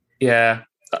 Yeah,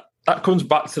 that comes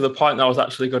back to the point that I was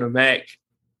actually going to make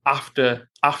after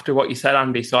what you said,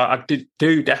 Andy. So I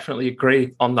do definitely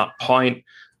agree on that point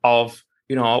of,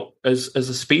 as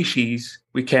a species,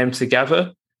 we came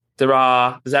together.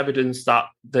 There's evidence that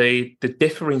the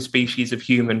differing species of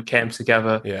human came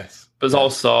together. Yes. But there's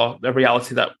also the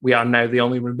reality that we are now the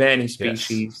only remaining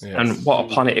species. Yes. And what a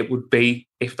planet it would be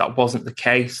if that wasn't the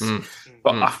case.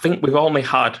 But I think we've only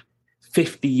had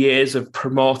 50 years of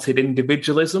promoted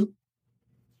individualism,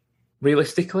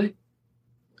 realistically.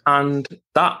 And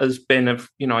that has been,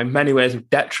 in many ways, of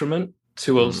detriment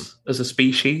to us as a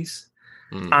species.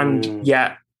 And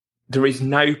yet there is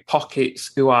now pockets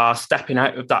who are stepping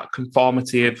out of that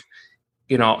conformity of,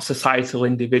 societal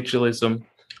individualism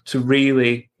to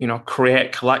really,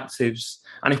 create collectives.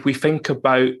 And if we think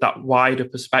about that wider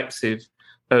perspective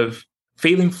of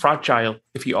feeling fragile,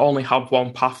 if you only have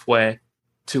one pathway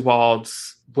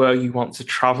towards where you want to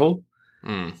travel,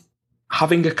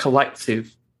 having a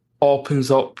collective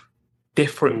opens up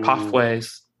different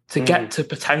pathways to get to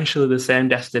potentially the same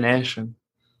destination.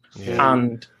 Yeah.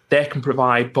 And they can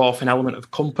provide both an element of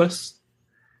compass.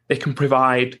 They can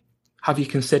provide, have you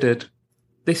considered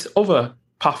this other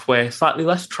pathway, slightly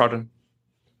less trodden,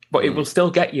 but it will still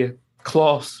get you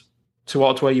close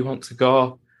towards where you want to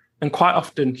go. And quite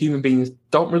often human beings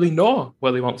don't really know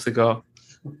where they want to go.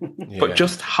 But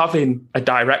just having a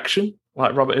direction,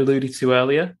 like Robert alluded to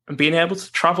earlier, and being able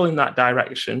to travel in that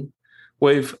direction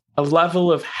with a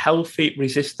level of healthy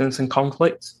resistance and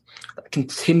conflict that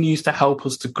continues to help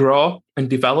us to grow and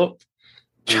develop,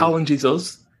 challenges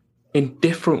us in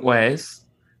different ways,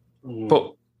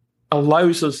 but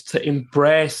allows us to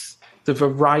embrace the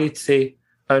variety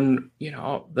and,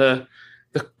 the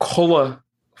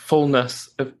colourfulness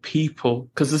of people,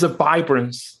 because there's a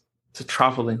vibrance to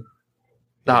travelling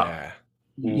that,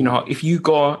 if you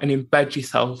go and embed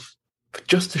yourself for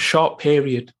just a short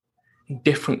period in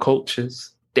different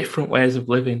cultures, different ways of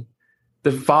living,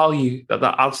 the value that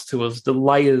adds to us, the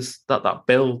layers that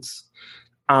builds.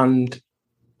 And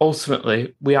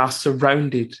ultimately, we are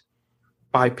surrounded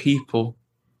by people.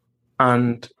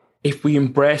 And if we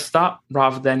embrace that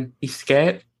rather than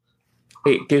escape,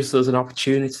 it gives us an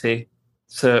opportunity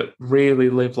to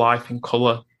really live life in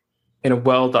colour in a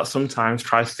world that sometimes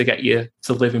tries to get you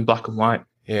to live in black and white.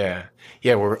 Yeah.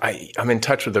 I'm in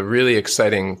touch with a really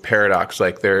exciting paradox.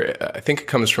 I think it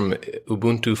comes from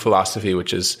Ubuntu philosophy,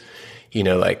 which is,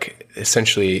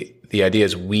 essentially the idea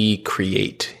is we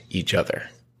create each other.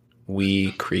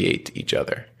 We create each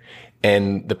other.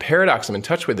 And the paradox I'm in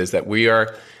touch with is that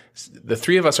the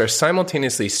three of us are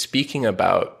simultaneously speaking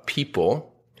about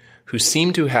people who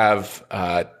seem to have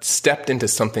stepped into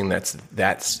something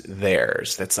that's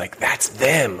theirs. That's like, that's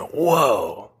them.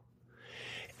 Whoa.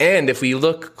 And if we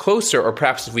look closer, or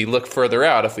perhaps if we look further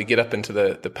out, if we get up into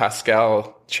the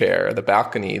Pascal chair, the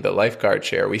balcony, the lifeguard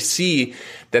chair, we see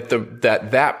that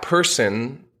that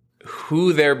person,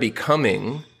 who they're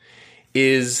becoming,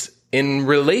 is in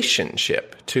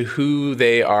relationship to who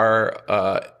they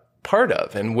are part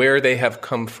of and where they have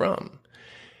come from.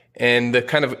 And the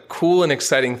kind of cool and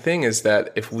exciting thing is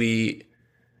that if we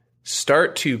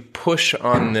start to push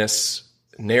on this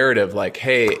narrative, like,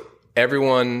 hey,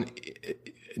 everyone,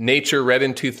 nature, red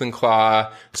in tooth and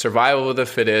claw, survival of the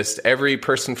fittest, every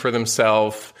person for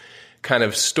themselves kind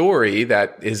of story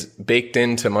that is baked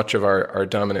into much of our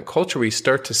dominant culture, we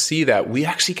start to see that we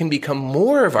actually can become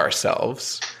more of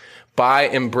ourselves by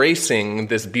embracing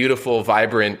this beautiful,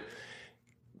 vibrant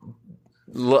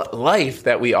life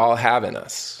that we all have in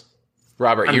us.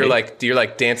 Robert, you're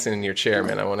like dancing in your chair,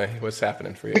 man. What's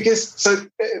happening for you? Because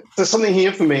there's something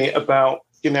here for me about,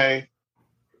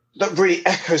 that really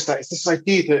echoes that. It's this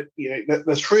idea that,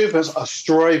 the three of us are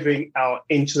striving out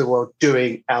into the world,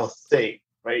 doing our thing,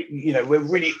 right? We're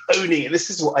really owning it. This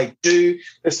is what I do.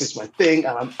 This is my thing.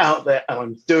 And I'm out there and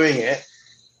I'm doing it.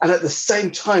 And at the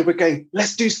same time, we're going,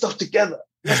 let's do stuff together.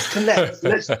 Let's connect.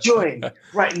 Let's join.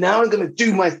 Right now, I'm going to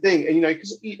do my thing. And,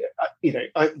 because,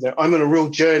 I'm on a real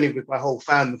journey with my whole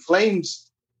Fan the Flames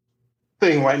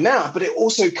thing right now. But it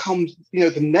also comes, the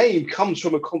name comes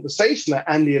from a conversation that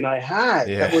Andy and I had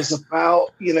that was about,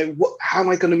 how am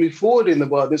I going to move forward in the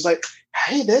world? It's like,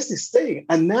 hey, there's this thing.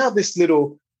 And now this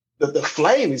little, the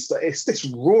flame is like, it's this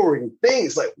roaring thing.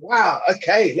 It's like, wow,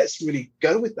 okay, let's really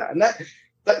go with that. And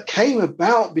that came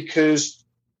about because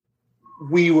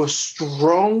we were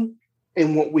strong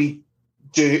in what we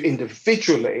do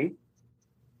individually,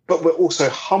 but we're also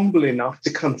humble enough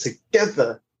to come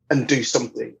together and do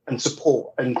something and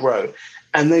support and grow,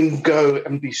 and then go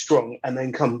and be strong and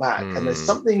then come back. And there's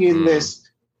something in this,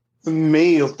 for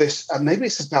me, of this, and maybe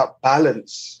it's about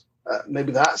balance.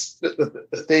 Maybe that's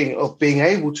the thing of being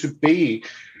able to be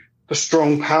the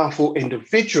strong, powerful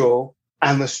individual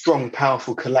and the strong,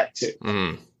 powerful collective.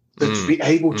 So to be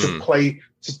able to play,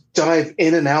 to dive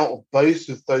in and out of both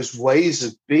of those ways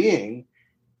of being,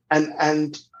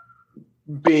 and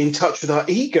be in touch with our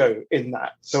ego in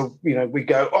that. So, we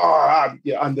go,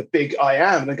 I'm the big I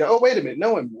am. And I go, oh, wait a minute.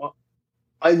 No, I'm not.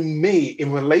 I'm me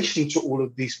in relation to all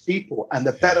of these people. And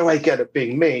the better I get at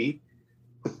being me,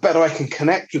 the better I can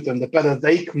connect with them, the better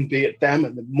they can be at them,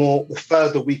 and the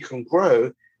further we can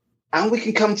grow. And we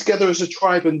can come together as a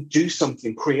tribe and do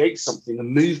something, create something, a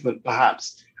movement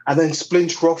perhaps, and then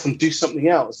splinter off and do something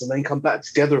else, and then come back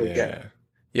together again.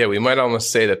 Yeah, we might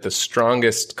almost say that the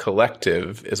strongest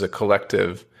collective is a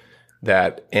collective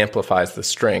that amplifies the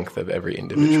strength of every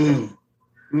individual.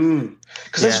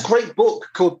 Because there's a great book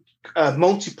called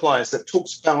Multipliers that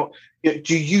talks about,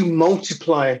 do you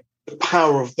multiply the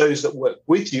power of those that work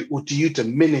with you, or do you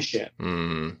diminish it?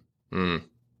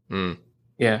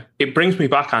 Yeah, it brings me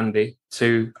back, Andy,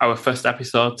 to our first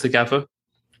episode together,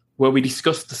 where we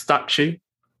discussed the statue.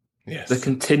 Yes. The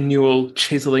continual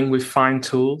chiseling with fine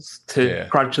tools to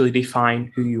gradually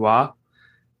define who you are.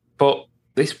 But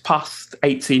this past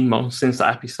 18 months since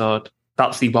that episode,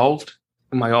 that's evolved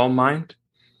in my own mind,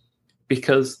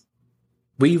 because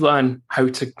we learn how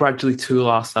to gradually tool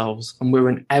ourselves, and we're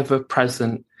an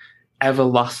ever-present,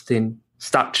 everlasting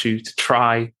statue to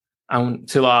try, and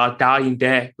till our dying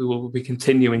day, we will be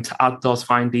continuing to add those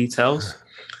fine details.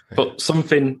 But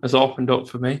something has opened up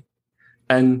for me,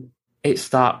 and it's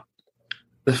that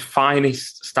the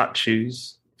finest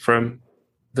statues from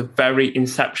the very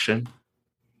inception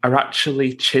are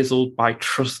actually chiseled by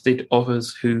trusted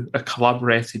others who are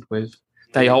collaborated with.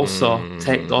 They also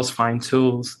take those fine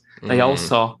tools. They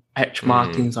also etch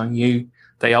markings on you.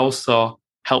 They also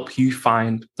help you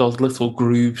find those little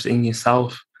grooves in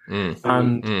yourself.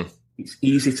 And it's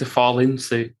easy to fall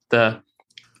into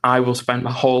I will spend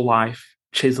my whole life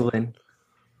chiseling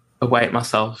away at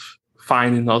myself,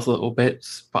 finding those little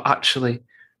bits. But actually,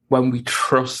 when we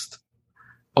trust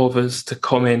others to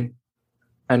come in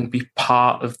and be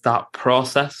part of that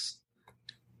process,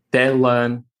 they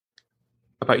learn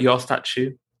about your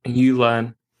statue and you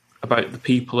learn about the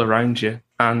people around you.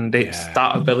 And it's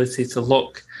that ability to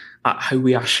look at how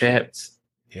we are shaped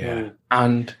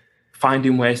and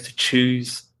finding ways to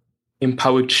choose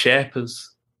empowered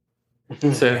shapers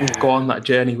to go on that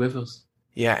journey with us.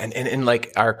 Yeah, and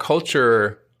like our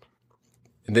culture,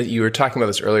 that you were talking about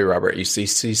this earlier, Robert, you see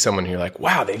someone who you're like,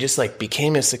 wow, they just like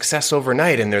became a success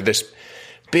overnight and they're this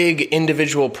big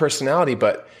individual personality,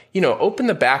 but open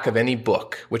the back of any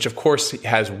book, which of course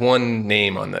has one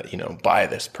name on the, by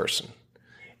this person.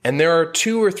 And there are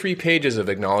 2 or 3 pages of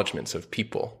acknowledgments of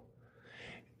people.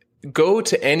 Go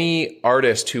to any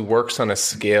artist who works on a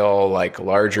scale like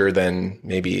larger than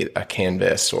maybe a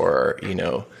canvas or,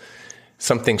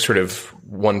 something sort of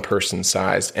one person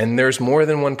sized. And there's more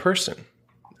than one person.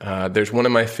 There's one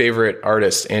of my favorite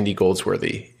artists, Andy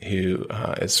Goldsworthy, who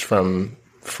is from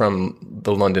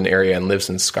the London area and lives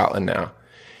in Scotland now.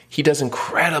 He does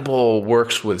incredible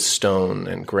works with stone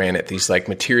and granite, these like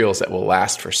materials that will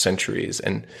last for centuries,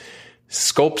 and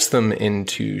sculpts them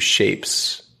into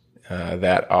shapes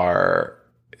that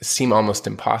seem almost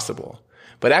impossible.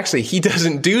 But actually, he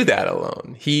doesn't do that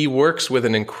alone. He works with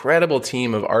an incredible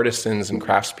team of artisans and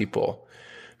craftspeople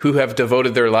who have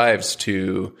devoted their lives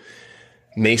to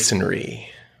masonry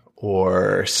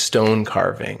or stone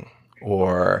carving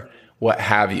or what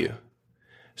have you.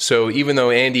 So even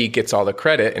though Andy gets all the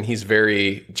credit and he's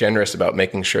very generous about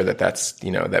making sure that that's,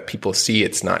 that people see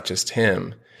it's not just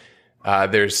him,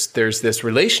 there's this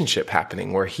relationship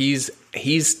happening where he's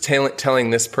telling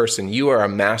this person, you are a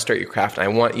master at your craft, and I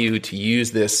want you to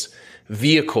use this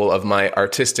vehicle of my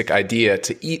artistic idea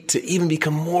to even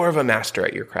become more of a master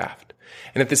at your craft.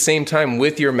 And at the same time,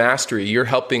 with your mastery, you're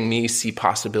helping me see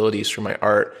possibilities for my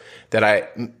art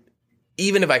that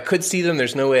even if I could see them,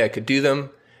 there's no way I could do them.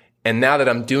 And now that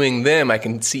I'm doing them, I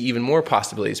can see even more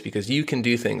possibilities because you can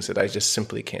do things that I just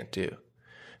simply can't do.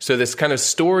 So this kind of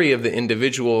story of the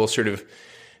individual sort of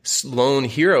lone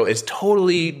hero is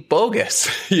totally bogus,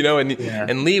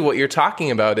 and Lee, what you're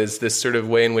talking about is this sort of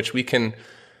way in which we can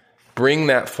bring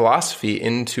that philosophy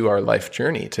into our life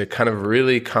journey to kind of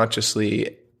really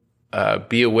consciously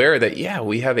be aware that,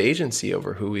 we have agency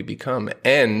over who we become.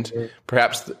 And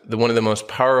perhaps one of the most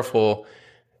powerful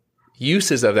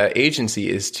uses of that agency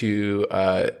is to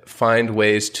find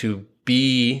ways to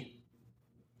be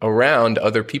around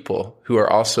other people who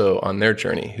are also on their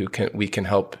journey, we can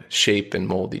help shape and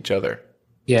mold each other.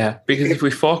 Yeah, because if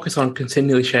we focus on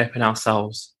continually shaping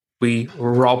ourselves, we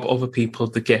rob other people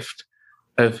the gift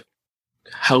of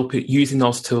using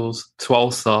those tools to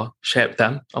also shape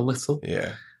them a little.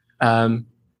 Yeah.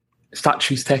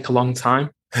 Statues take a long time.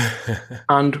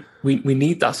 And we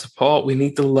need that support. We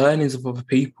need the learnings of other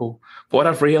people. But what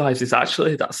I've realized is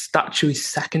actually that statue is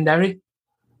secondary.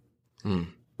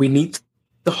 We need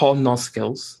to hone those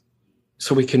skills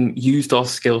so we can use those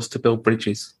skills to build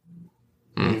bridges.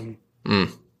 Yeah,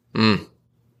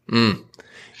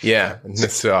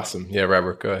 that's awesome. Yeah,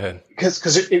 Robert, go ahead.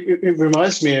 Because it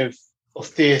reminds me of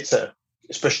theatre,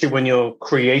 especially when you're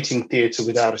creating theatre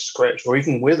without a script, or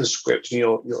even with a script and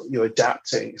you're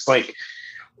adapting. It's like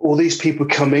all these people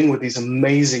come in with these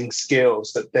amazing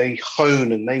skills that they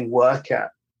hone and they work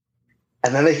at.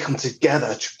 And then they come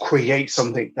together to create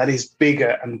something that is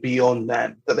bigger and beyond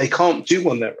them, that they can't do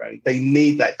on their own. They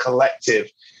need that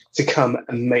collective to come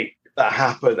and make that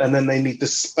happen. And then they need the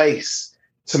space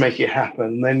to make it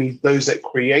happen. They need those that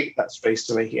create that space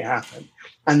to make it happen.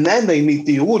 And then they need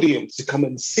the audience to come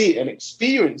and see it and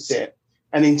experience it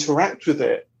and interact with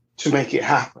it to make it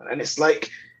happen. And it's like,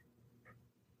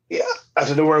 I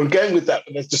don't know where I'm going with that,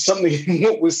 but there's just something in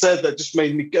what was said that just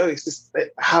made me go. It's just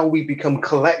how we become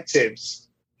collectives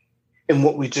in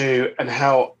what we do and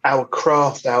how our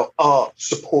craft, our art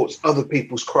supports other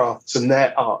people's crafts and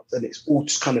their art. And it's all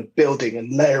just kind of building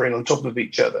and layering on top of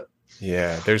each other.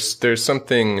 Yeah, there's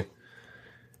something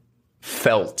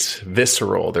felt,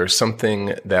 visceral. There's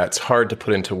something that's hard to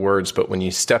put into words, but when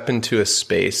you step into a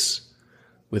space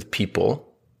with people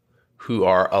who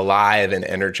are alive and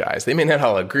energized, they may not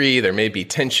all agree. There may be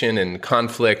tension and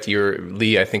conflict. You're,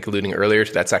 Lee, I think, alluding earlier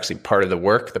to that's actually part of the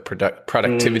work, the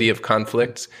productivity of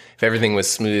conflict. If everything was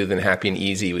smooth and happy and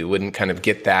easy, we wouldn't kind of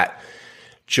get that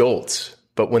jolt.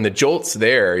 But when the jolt's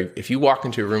there, if you walk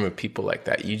into a room of people like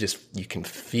that, you can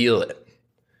feel it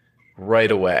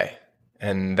right away.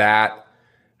 And that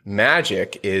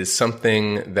magic is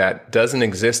something that doesn't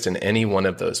exist in any one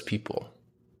of those people.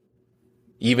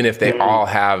 Even if they all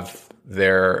have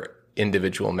their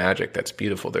individual magic, that's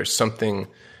beautiful. There's something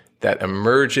that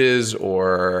emerges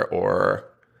or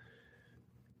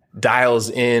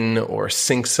dials in or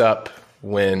syncs up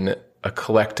when a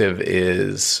collective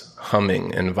is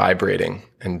humming and vibrating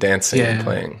and dancing and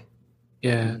playing.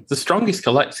 Yeah. The strongest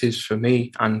collectives for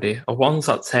me, Andy, are ones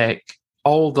that take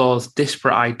all those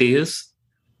disparate ideas,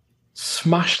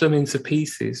 smash them into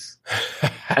pieces,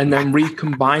 and then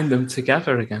recombine them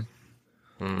together again.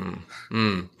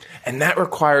 And that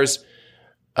requires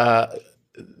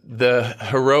the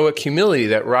heroic humility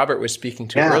that Robert was speaking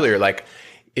to earlier. Like,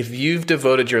 if you've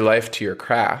devoted your life to your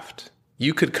craft,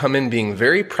 you could come in being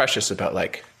very precious about,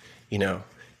 like,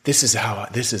 this is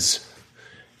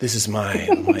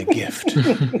my gift.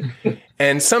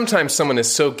 And sometimes someone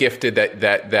is so gifted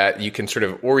that you can sort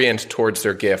of orient towards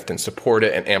their gift and support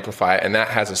it and amplify it. And that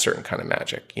has a certain kind of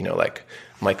magic, like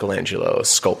Michelangelo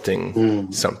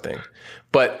sculpting something.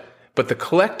 But the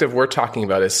collective we're talking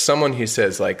about is someone who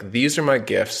says, like, these are my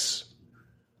gifts.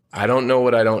 I don't know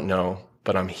what I don't know,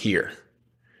 but I'm here.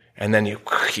 And then they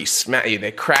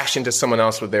crash into someone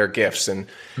else with their gifts, and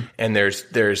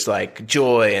there's like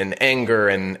joy and anger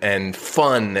and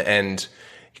fun and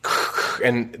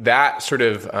that sort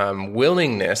of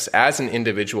willingness as an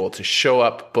individual to show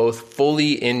up both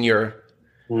fully in your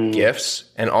gifts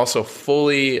and also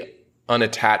fully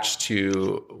unattached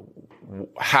to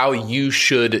how you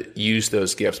should use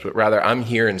those gifts, but rather I'm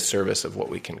here in service of what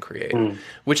we can create,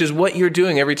 which is what you're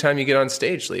doing every time you get on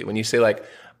stage, Lee. When you say, like,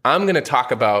 I'm going to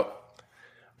talk about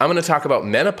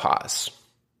menopause.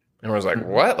 And everyone's like,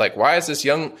 what? Like, why is this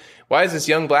young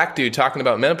black dude talking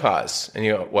about menopause? And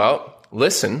you go, well,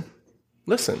 listen,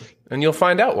 and you'll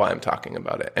find out why I'm talking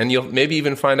about it. And you'll maybe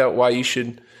even find out why you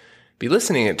should be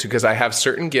listening to it, because I have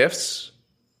certain gifts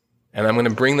and I'm going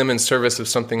to bring them in service of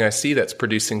something I see that's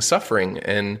producing suffering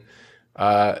and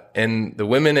the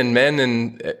women and men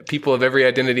and people of every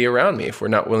identity around me, if we're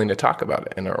not willing to talk about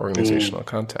it in our organizational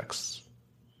contexts.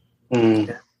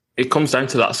 It comes down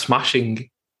to that smashing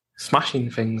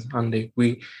things, Andy.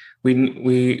 We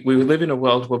live in a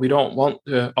world where we don't want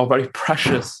to, or very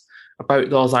precious about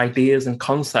those ideas and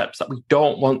concepts that we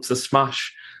don't want to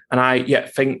smash. And I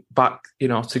yet think back,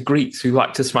 to Greeks who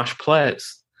like to smash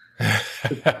plates.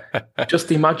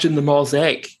 Just imagine the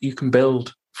mosaic you can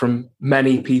build from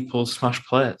many people's smashed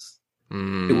plates.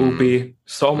 It will be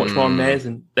so much more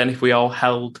amazing than if we all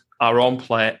held our own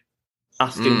plate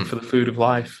asking for the food of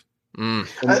life. This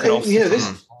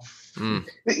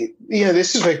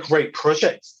is where great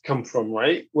projects come from,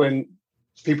 right? When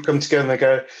people come together and they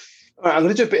go, all right, I'm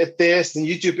going to do a bit of this, and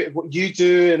you do a bit of what you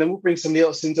do, and then we'll bring somebody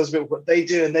else in and does a bit of what they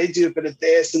do, and they do a bit of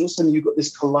this, and all of a sudden you've got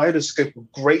this kaleidoscope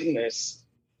of greatness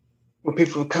where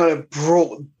people have kind of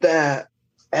brought their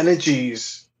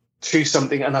energies to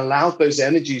something and allowed those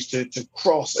energies to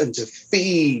cross and to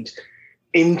feed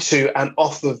into and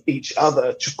off of each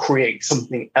other to create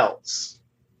something else.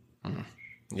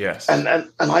 Yes. And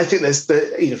I think there's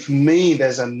for me,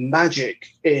 there's a magic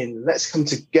in let's come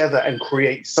together and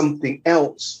create something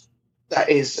else that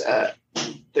is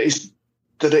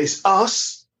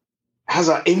us, has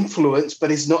our influence,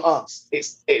 but is not us.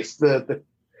 It's the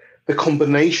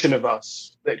combination of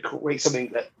us that creates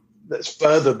something that's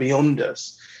further beyond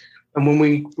us. And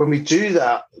when we do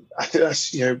that, I think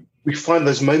that's we find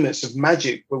those moments of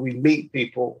magic where we meet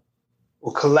people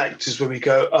or collectors where we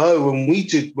go, oh,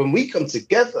 when we come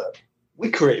together, we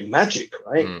create magic,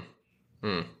 right?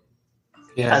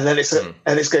 Yeah. And then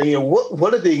it's going,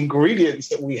 what are the ingredients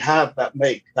that we have that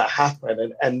make that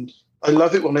happen? And I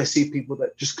love it when I see people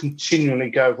that just continually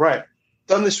go, right,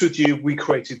 done this with you, we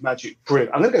created magic,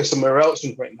 brilliant. I'm going to go somewhere else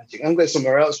and create magic. I'm going to go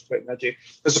somewhere else and create magic,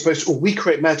 as opposed to, we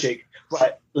create magic,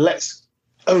 right, let's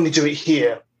only do it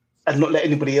here and not let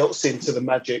anybody else into the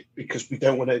magic because we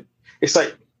don't want to. It's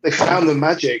like they found the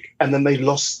magic and then they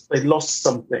lost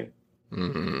something.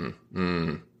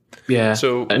 Yeah.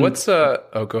 So what's go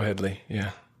ahead, Lee.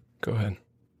 Yeah, go ahead.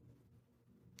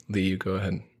 Lee, you go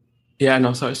ahead. Yeah,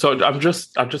 no, sorry. So I'm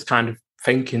just kind of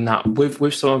thinking that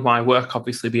with some of my work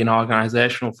obviously being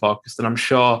organizational focused, and I'm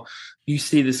sure you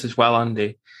see this as well,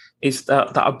 Andy, is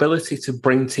that ability to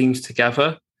bring teams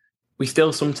together. We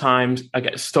still sometimes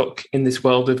get stuck in this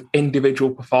world of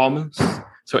individual performance.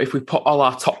 So if we put all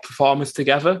our top performers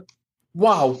together,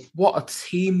 wow, what a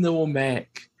team they will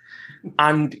make.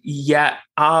 And yet,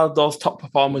 are those top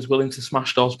performers willing to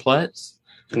smash those plates?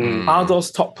 Are those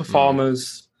top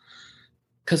performers...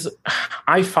 Because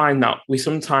I find that we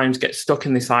sometimes get stuck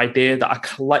in this idea that a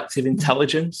collective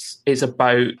intelligence is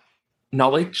about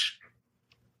knowledge.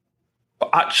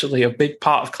 But actually, a big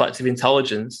part of collective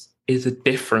intelligence is the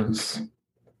difference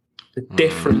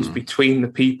between the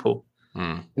people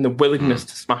and the willingness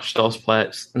to smash those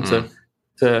plates and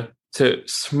to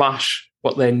smash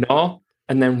what they know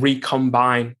and then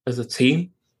recombine as a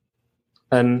team.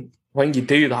 And when you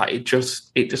do that, it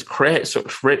just creates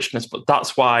such richness. But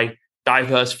that's why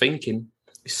diverse thinking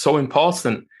is so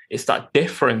important. It's that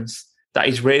difference that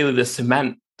is really the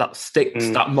cement that sticks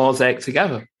that mosaic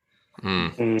together.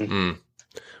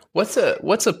 What's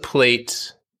a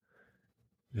plate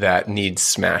that needs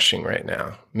smashing right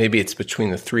now? Maybe it's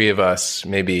between the three of us.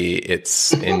 Maybe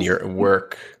it's in your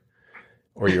work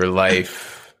or your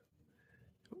life.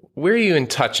 where are you in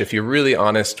touch? If you're really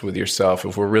honest with yourself,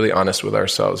 if we're really honest with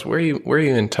ourselves, where are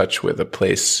you in touch with a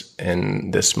place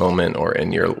in this moment or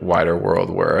in your wider world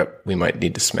where we might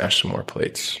need to smash some more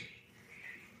plates?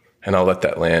 And I'll let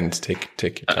that land. Take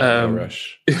your time, no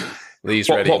rush. Lee's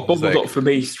ready. What bubbled up for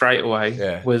me straight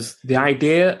away was the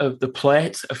idea of the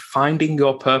plate of finding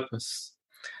your purpose.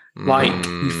 Like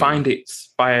you find it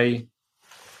by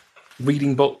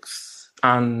reading books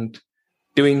and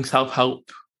doing self-help.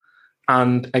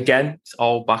 And again, it's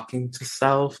all back into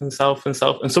self and self and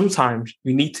self. And sometimes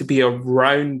you need to be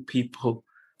around people.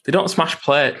 They don't smash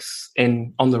plates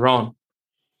on their own.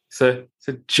 It's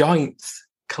a joint,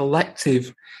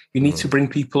 collective. You need to bring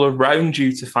people around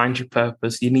you to find your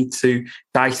purpose. You need to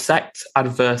dissect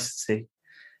adversity.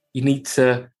 You need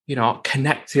to,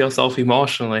 connect to yourself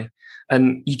emotionally.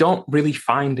 And you don't really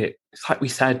find it. It's like we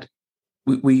said,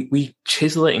 we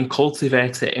chisel it and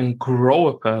cultivate it and grow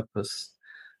a purpose.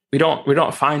 We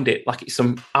don't find it like it's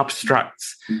some abstract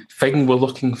thing we're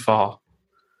looking for.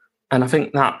 And I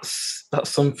think that's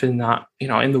something that,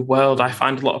 in the world, I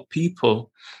find a lot of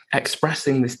people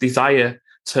expressing this desire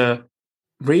to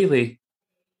really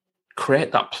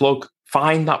create that plug,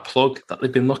 find that plug that they've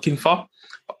been looking for.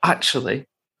 But actually,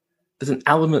 there's an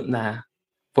element there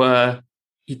where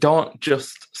you don't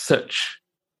just search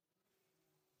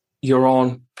your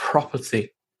own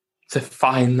property to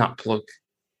find that plug,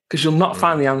 because you'll not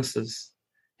find the answers.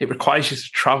 It requires you to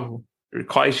travel. It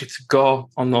requires you to go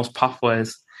on those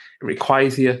pathways. It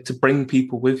requires you to bring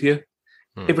people with you.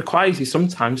 It requires you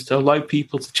sometimes to allow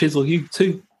people to chisel you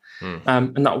too.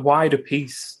 And that wider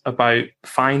piece about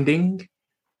finding,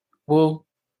 well,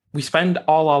 we spend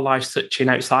all our lives searching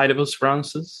outside of us for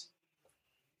answers.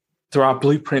 There are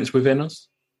blueprints within us,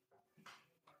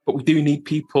 but we do need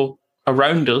people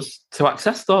around us to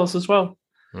access those as well.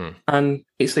 And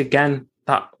it's, again,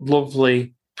 that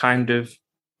lovely kind of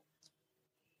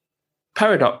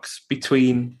paradox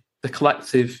between the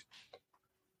collective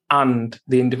and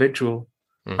the individual.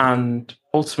 And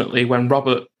ultimately, when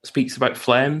Robert speaks about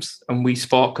flames and we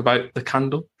spoke about the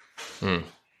candle, the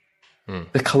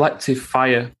collective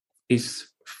fire is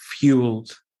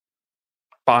fueled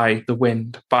by the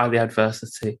wind, by the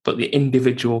adversity, but the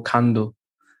individual candle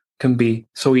can be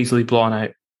so easily blown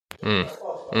out.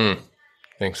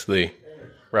 Thanks, Lee.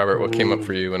 Robert, what came up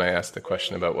for you when I asked the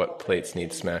question about what plates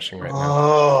need smashing right now?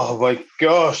 Oh my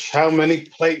gosh, how many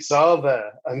plates are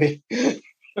there? I mean,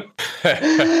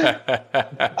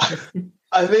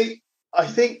 I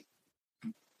think.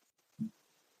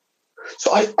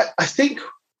 So I think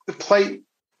the plate.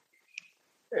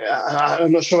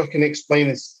 I'm not sure I can explain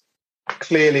this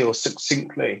clearly or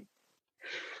succinctly.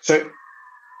 So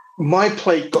my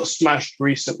plate got smashed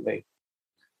recently.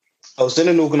 I was in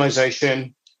an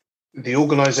organization. The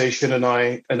organization and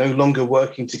I are no longer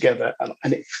working together,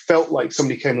 and it felt like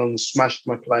somebody came along and smashed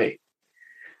my plate.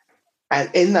 And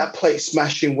in that plate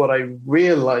smashing, what I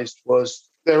realized was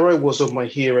there I was on my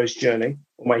hero's journey,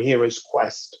 or my hero's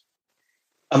quest.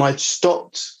 And I'd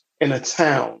stopped in a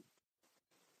town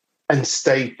and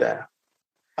stayed there.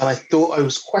 And I thought I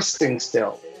was questing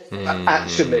still.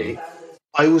 Actually,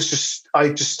 I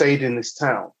just stayed in this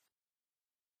town.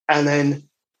 And then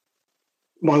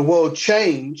my world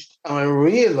changed, and I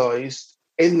realized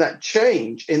in that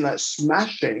change, in that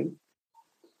smashing,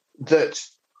 that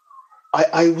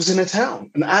I was in a town,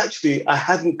 and actually I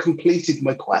hadn't completed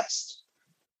my quest.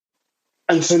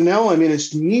 And so now I'm in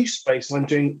this new space, and I'm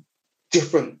doing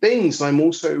different things. And I'm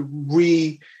also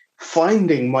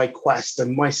finding my quest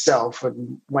and myself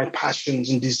and my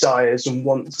passions and desires and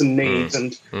wants and needs.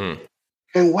 And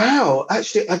wow,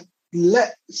 actually I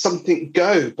let something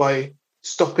go by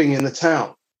stopping in the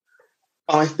town.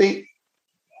 I think,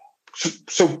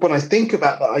 so when I think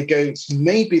about that, I go, it's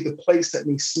maybe the place that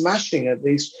needs smashing are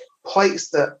these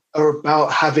plates that are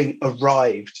about having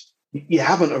arrived. You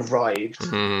haven't arrived.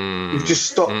 You've just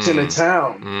stopped in a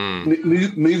town.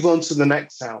 Move on to the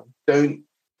next town. Don't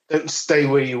stay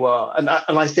where you are. And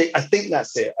I think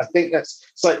that's it. I think it's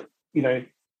like, a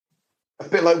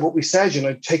bit like what we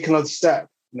said, take another step,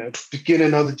 begin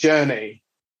another journey,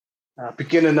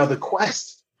 begin another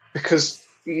quest, because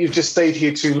you've just stayed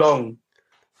here too long.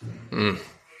 I'm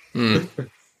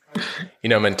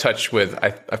in touch with,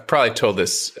 I've probably told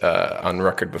this on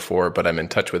record before, but I'm in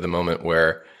touch with a moment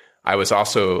where I was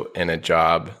also in a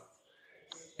job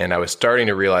and I was starting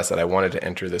to realize that I wanted to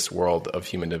enter this world of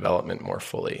human development more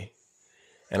fully.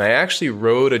 And I actually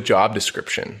wrote a job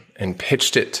description and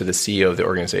pitched it to the CEO of the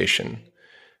organization,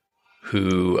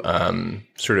 who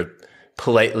sort of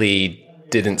politely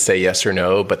didn't say yes or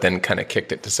no, but then kind of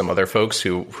kicked it to some other folks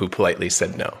who politely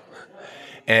said no.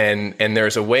 And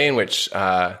there's a way in which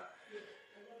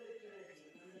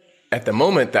at the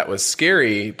moment that was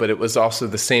scary, but it was also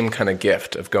the same kind of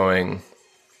gift of going,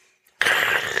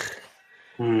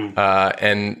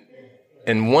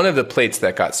 and one of the plates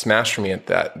that got smashed for me at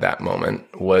that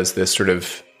moment was this sort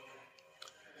of,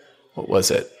 what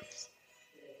was it?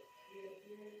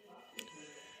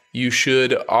 You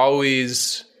should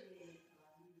always,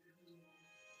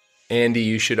 Andy,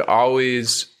 you should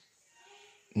always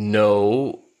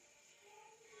know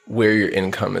where your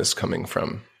income is coming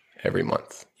from every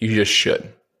month. You just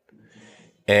should.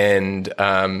 And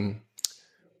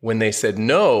when they said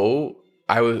no,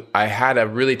 I had a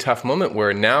really tough moment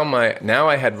where now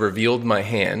I had revealed my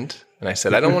hand, and I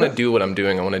said, I don't want to do what I'm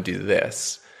doing. I want to do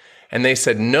this. And they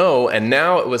said no, and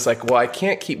now it was like, well, I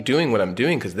can't keep doing what I'm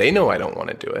doing because they know I don't want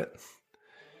to do it.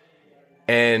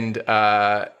 And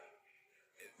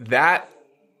that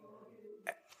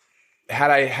had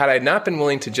I not been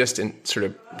willing to just sort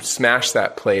of smash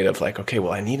that plate of like, okay,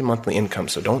 well, I need a monthly income,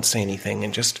 so don't say anything,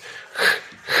 and just,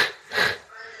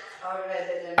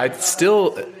 I'd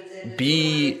still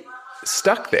be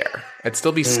stuck there. I'd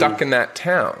still be stuck in that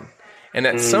town. And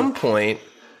at some point,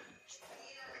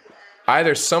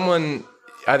 either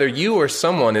you or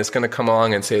someone is going to come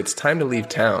along and say, it's time to leave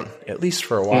town, at least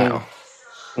for a while.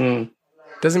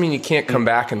 Doesn't mean you can't come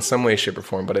back in some way, shape, or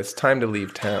form, but it's time to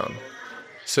leave town.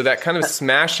 So that kind of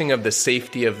smashing of the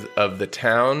safety of the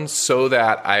town so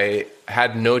that I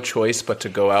had no choice but to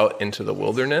go out into the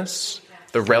wilderness,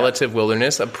 the relative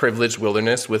wilderness, a privileged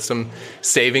wilderness with some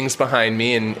savings behind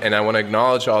me. And I want to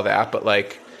acknowledge all that. But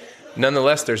like,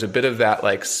 nonetheless, there's a bit of that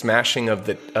like smashing of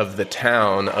the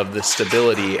town, of the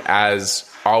stability as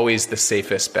always the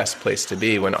safest, best place to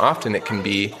be, when often it can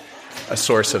be a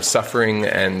source of suffering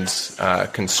and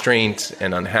constraint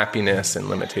and unhappiness and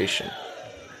limitation.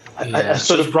 Yeah.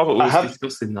 Robert was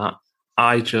discussing that.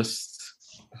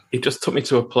 It just took me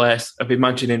to a place of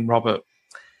imagining Robert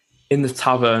in the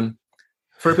tavern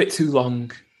for a bit too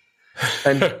long,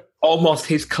 and almost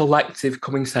his collective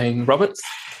coming saying, Robert,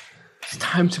 it's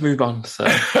time to move on, sir.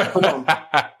 Come on.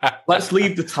 Let's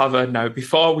leave the tavern now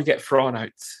before we get thrown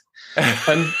out.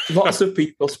 And lots of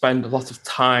people spend a lot of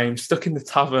time stuck in the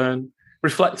tavern,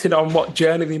 reflecting on what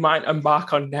journey they might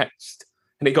embark on next.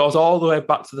 And it goes all the way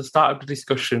back to the start of the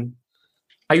discussion.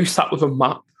 Are you sat with a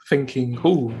map thinking,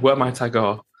 where might I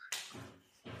go?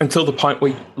 Until the point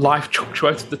where life chucks you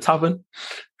out of the tavern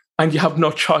and you have no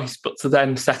choice but to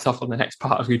then set off on the next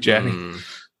part of your journey.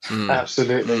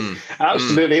 Absolutely.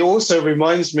 Absolutely. It also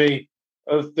reminds me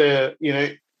of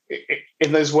in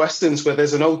those Westerns where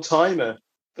there's an old timer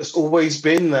that's always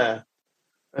been there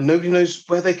and nobody knows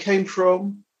where they came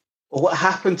from or what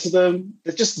happened to them.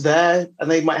 They're just there,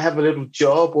 and they might have a little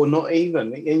job or not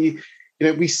even.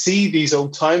 And we see these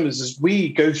old timers as we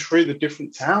go through the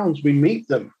different towns, we meet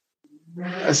them.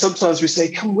 And sometimes we say,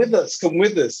 come with us.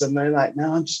 And they're like,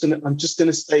 no, I'm just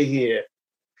gonna stay here.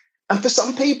 And for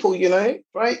some people,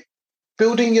 right,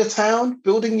 building your town,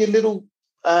 building your little,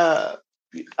 your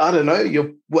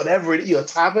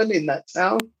tavern in that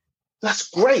town, that's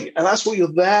great. And that's what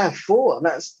you're there for. And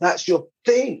that's your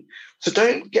thing. So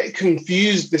don't get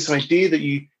confused, this idea that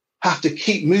you have to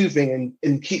keep moving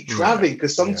and keep traveling,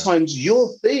 because sometimes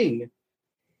your thing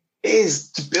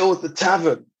is to build the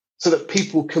tavern so that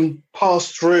people can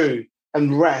pass through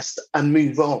and rest and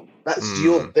move on. That's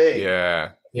your thing.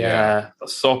 Yeah,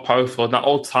 that's so powerful. And that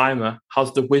old timer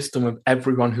has the wisdom of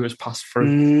everyone who has passed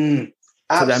through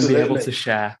to then be able to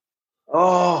share.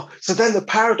 Oh, so then the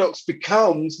paradox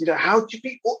becomes, how do you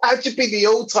be the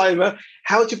old timer?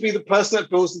 How do you be the person that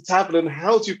builds the tavern? And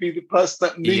how do you be the person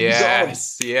that moves on?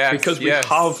 Yes, because we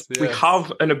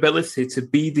have an ability to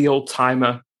be the old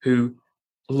timer who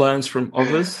learns from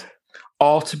others,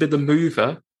 or to be the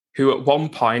mover who at one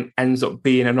point ends up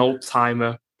being an old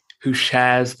timer who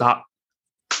shares that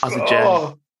as a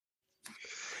journey.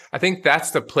 I think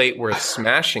that's the plate worth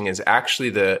smashing, is actually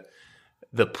the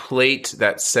plate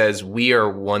that says we are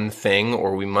one thing,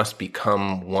 or we must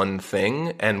become one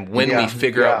thing. And when we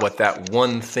figure out what that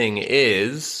one thing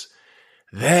is,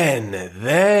 then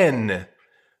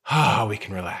we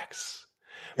can relax.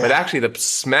 Yeah. But actually, to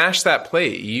smash that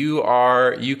plate,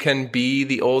 you can be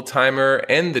the old timer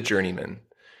and the journeyman.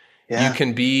 Yeah. You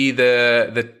can be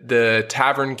the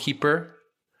tavern keeper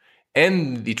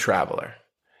and the traveler.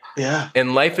 Yeah.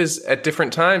 And life is at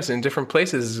different times and in different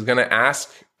places is going to ask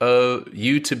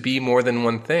you to be more than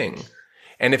one thing.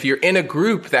 And if you're in a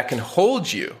group that can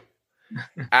hold you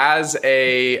as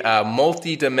a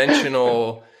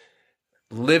multi-dimensional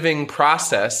living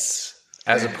process,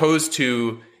 as opposed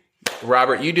to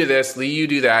Robert, you do this, Lee, you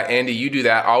do that, Andy, you do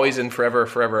that, always and forever,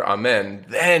 forever, amen,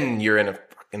 then you're in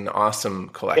an awesome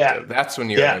collective. Yeah. That's when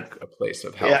you're in a place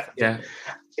of health. Yeah.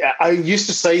 yeah, I used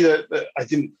to say that I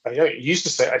didn't. I don't used to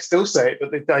say it, I still say it,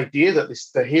 but the idea that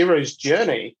the hero's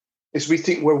journey is we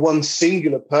think we're one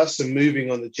singular person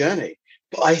moving on the journey.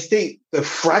 But I think the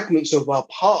fragments of our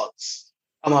parts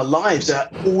and our lives are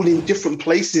all in different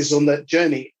places on that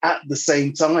journey at the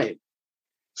same time.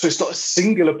 So it's not a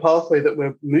singular pathway that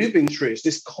we're moving through. It's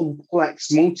this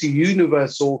complex,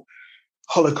 multi-universal,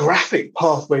 holographic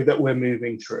pathway that we're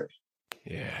moving through.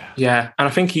 Yeah. And I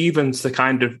think even to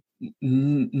kind of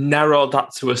narrow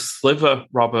that to a sliver,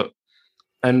 Robert,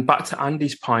 and back to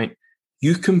Andy's point,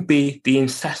 you can be the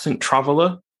incessant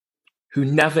traveller who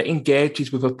never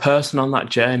engages with a person on that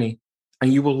journey,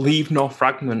 and you will leave no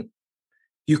fragment.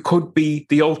 You could be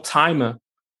the old-timer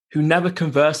who never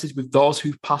converses with those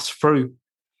who've passed through,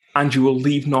 and you will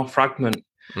leave no fragment.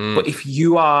 But if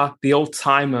you are the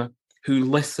old-timer who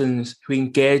listens, who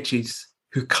engages,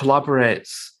 who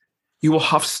collaborates, you will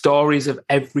have stories of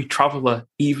every traveller,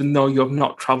 even though you have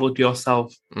not travelled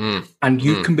yourself. And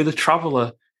you can be the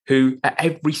traveller who, at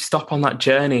every stop on that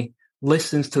journey,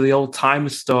 listens to the old-timer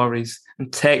stories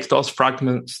and takes those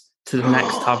fragments to the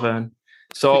next tavern.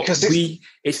 So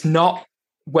it's not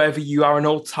whether you are an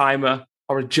old-timer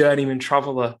or a journeyman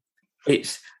traveller.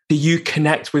 It's, do you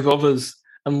connect with others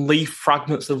and leave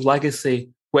fragments of legacy,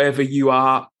 whether you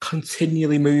are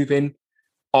continually moving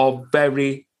or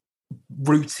very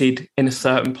rooted in a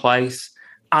certain place?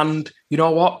 And you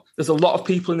know what? There's a lot of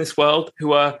people in this world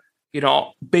who are,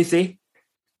 busy,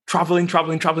 traveling,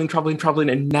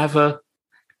 and never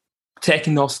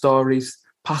taking those stories,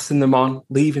 passing them on,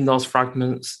 leaving those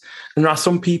fragments. And there are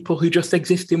some people who just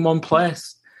exist in one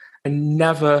place and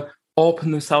never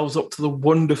open themselves up to the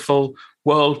wonderful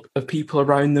world of people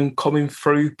around them coming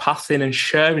through, passing and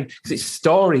sharing. Because it's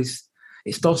stories.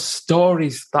 It's those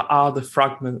stories that are the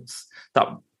fragments that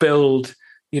build,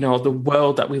 the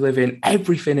world that we live in.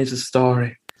 Everything is a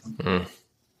story.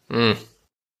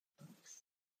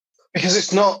 Because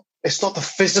it's not the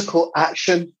physical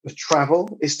action of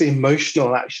travel, it's the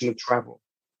emotional action of travel.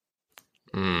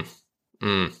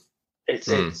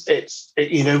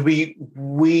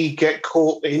 We get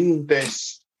caught in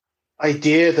this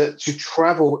idea that to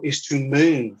travel is to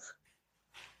move,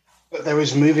 but there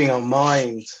is moving our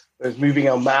mind, there's moving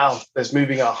our mouth, there's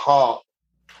moving our heart.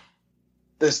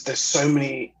 There's so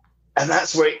many, and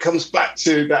that's where it comes back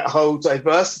to that whole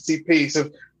diversity piece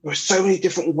of there are so many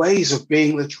different ways of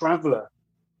being the traveler.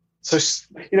 So,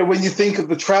 when you think of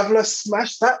the traveler,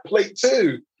 smash that plate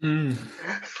too.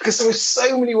 Because there are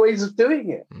so many ways of doing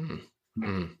it.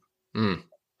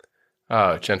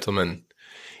 Oh, gentlemen.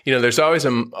 There's always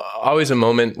a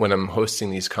moment when I'm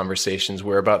hosting these conversations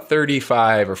where about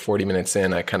 35 or 40 minutes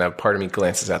in, part of me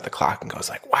glances at the clock and goes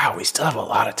like, wow, we still have a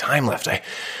lot of time left. I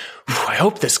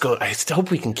hope I still hope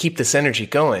we can keep this energy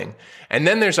going. And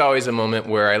then there's always a moment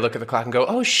where I look at the clock and go,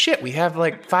 oh shit, we have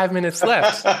like 5 minutes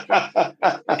left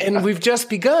and we've just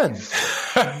begun.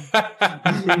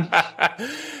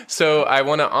 So I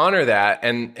want to honor that.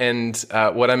 And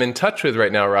what I'm in touch with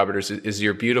right now, Robert, is this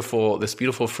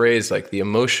beautiful phrase, like the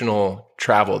emotional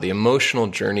travel, the emotional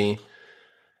journey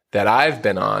that I've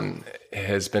been on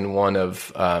has been one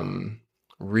of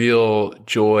real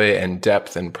joy and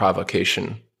depth and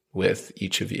provocation with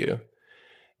each of you.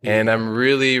 And I'm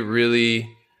really, really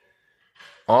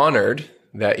honored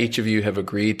that each of you have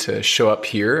agreed to show up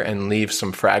here and leave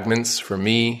some fragments for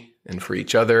me and for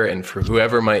each other and for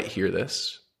whoever might hear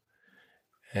this.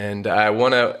 And I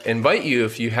want to invite you,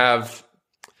 if you have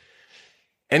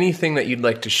anything that you'd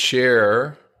like to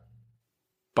share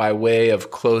by way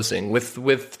of closing,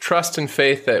 with trust and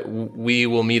faith that we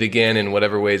will meet again in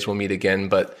whatever ways we'll meet again,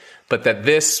 but that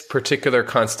this particular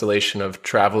constellation of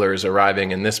travelers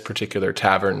arriving in this particular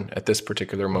tavern at this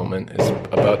particular moment is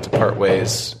about to part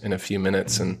ways in a few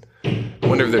minutes. And I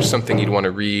wonder if there's something you'd want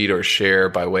to read or share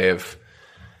by way of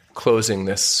closing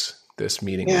this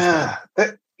meeting. Yeah,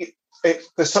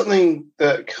 there's something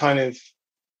that kind of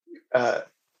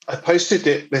I posted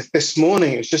it this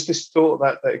morning. It's just this thought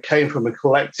that came from a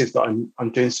collective that I'm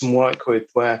doing some work with,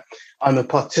 where I'm a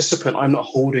participant. I'm not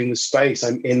holding the space.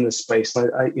 I'm in the space.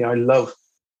 I love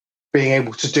being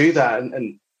able to do that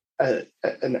and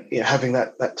having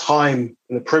that time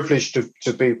and the privilege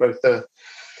to be both the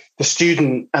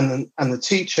student and the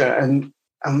teacher. And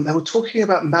they were talking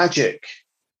about magic.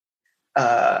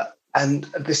 And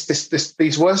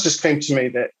these words just came to me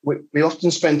that we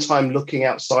often spend time looking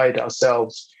outside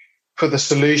ourselves for the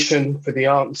solution, for the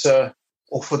answer,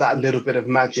 or for that little bit of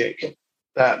magic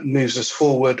that moves us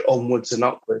forward, onwards and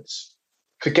upwards,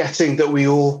 forgetting that we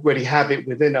already have it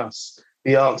within us,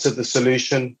 the answer, the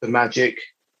solution, the magic.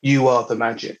 You are the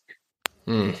magic.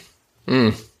 Thank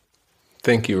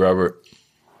you, Robert.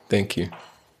 Thank you.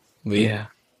 Lee? Yeah.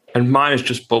 And mine has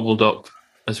just bubbled up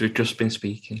as we've just been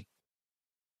speaking.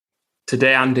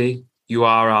 Today, Andy, you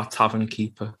are our tavern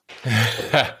keeper.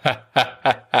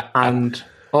 And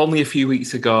only a few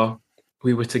weeks ago,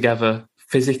 we were together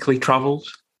physically travelled.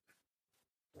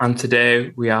 And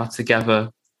today we are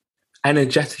together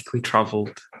energetically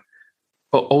travelled.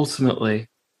 But ultimately,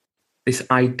 this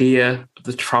idea of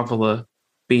the traveller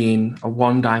being a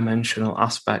one-dimensional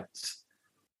aspect,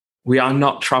 we are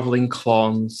not travelling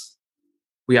clones.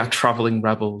 We are travelling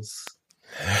rebels,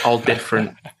 all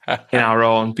different in our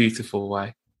own beautiful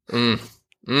way. Love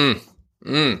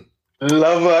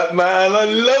that, man. I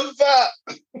love that.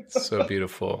 So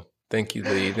beautiful. Thank you,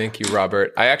 Lee. Thank you,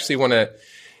 Robert. I actually want to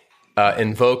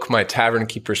invoke my tavern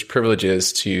keeper's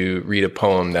privileges to read a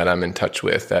poem that I'm in touch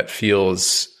with that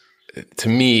feels, to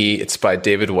me, it's by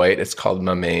David White. It's called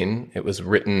Mamain. It was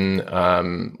written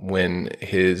when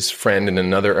his friend and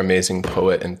another amazing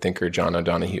poet and thinker, John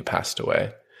O'Donohue, passed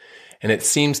away. And it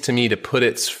seems to me to put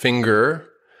its finger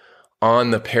on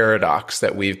the paradox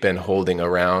that we've been holding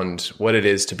around what it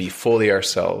is to be fully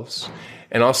ourselves,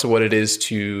 and also what it is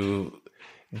to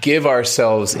give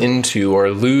ourselves into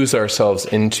or lose ourselves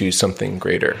into something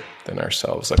greater than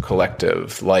ourselves, a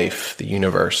collective life, the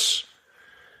universe.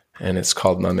 And it's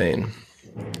called Mamain.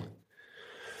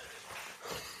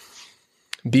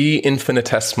 Be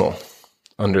infinitesimal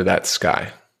under that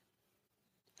sky.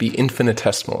 Be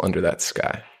infinitesimal under that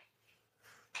sky.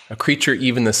 A creature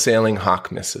even the sailing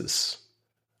hawk misses,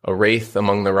 a wraith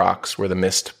among the rocks where the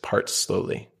mist parts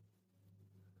slowly.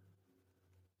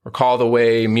 Recall the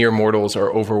way mere mortals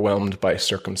are overwhelmed by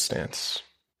circumstance,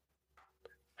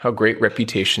 how great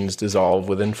reputations dissolve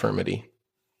with infirmity,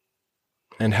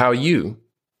 and how you,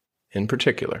 in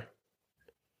particular,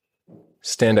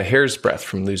 stand a hair's breadth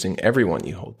from losing everyone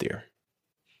you hold dear.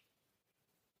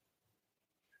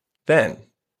 Then,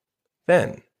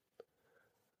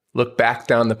 look back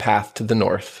down the path to the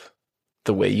north,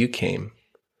 the way you came,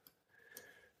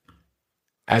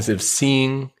 as if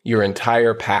seeing your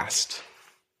entire past,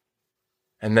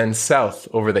 and then south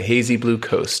over the hazy blue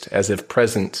coast, as if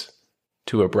present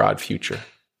to a broad future.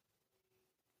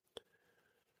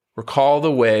 Recall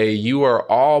the way you are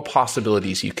all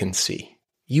possibilities you can see.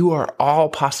 You are all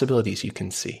possibilities you can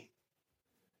see.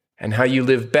 And how you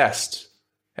live best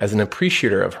as an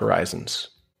appreciator of horizons,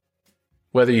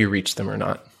 whether you reach them or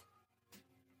not.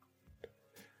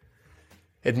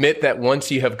 Admit that once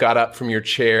you have got up from your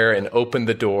chair and opened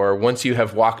the door, once you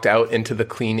have walked out into the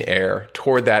clean air,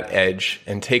 toward that edge,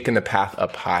 and taken the path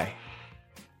up high,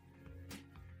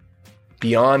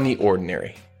 beyond the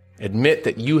ordinary, admit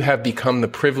that you have become the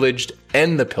privileged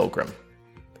and the pilgrim,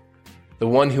 the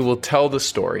one who will tell the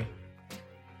story,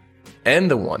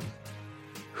 and the one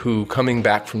who, coming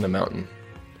back from the mountain,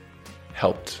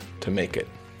 helped to make it.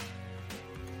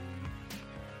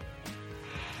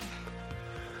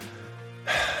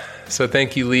 So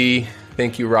thank you, Lee.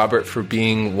 Thank you, Robert, for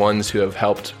being ones who have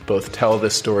helped both tell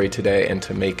this story today and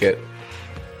to make it.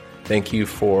 Thank you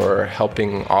for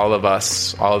helping all of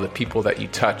us, all of the people that you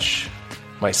touch,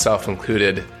 myself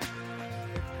included,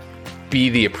 be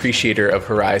the appreciator of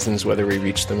horizons, whether we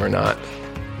reach them or not,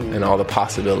 and all the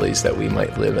possibilities that we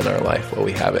might live in our life while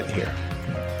we have it here.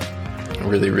 I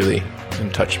really, really am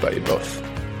touched by you both.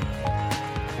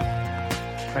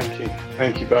 Thank you.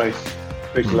 Thank you both.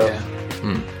 Big love.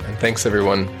 And thanks,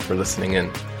 everyone, for listening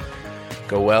in.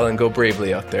 Go well and go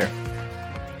bravely out there.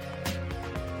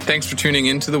 Thanks for tuning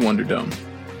in to the Wonder Dome.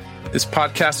 This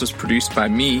podcast was produced by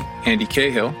me, Andy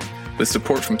Cahill, with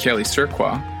support from Kelly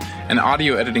Surqua, and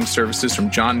audio editing services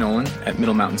from John Nolan at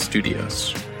Middle Mountain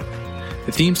Studios.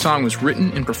 The theme song was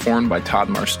written and performed by Todd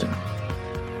Marston.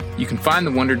 You can find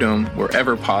the Wonder Dome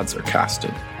wherever pods are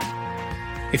casted.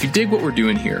 If you dig what we're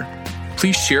doing here,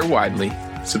 please share widely,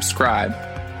 subscribe,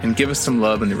 and give us some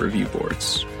love in the review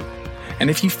boards.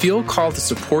 And if you feel called to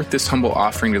support this humble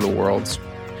offering to the world,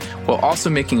 while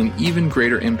also making an even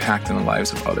greater impact in the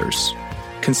lives of others,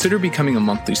 consider becoming a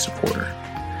monthly supporter.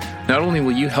 Not only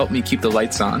will you help me keep the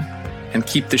lights on and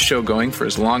keep this show going for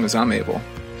as long as I'm able,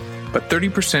 but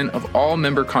 30% of all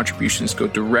member contributions go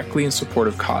directly in support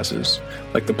of causes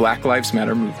like the Black Lives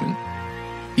Matter movement,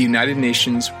 the United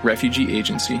Nations Refugee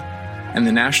Agency, and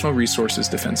the National Resources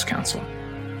Defense Council.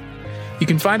 You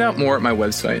can find out more at my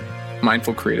website,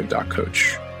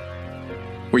 mindfulcreative.coach,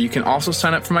 where you can also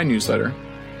sign up for my newsletter,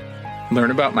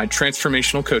 learn about my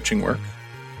transformational coaching work,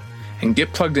 and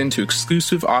get plugged into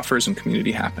exclusive offers and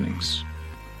community happenings.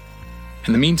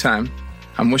 In the meantime,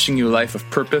 I'm wishing you a life of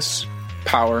purpose,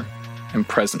 power, and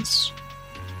presence.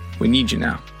 We need you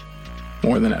now,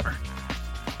 more than ever.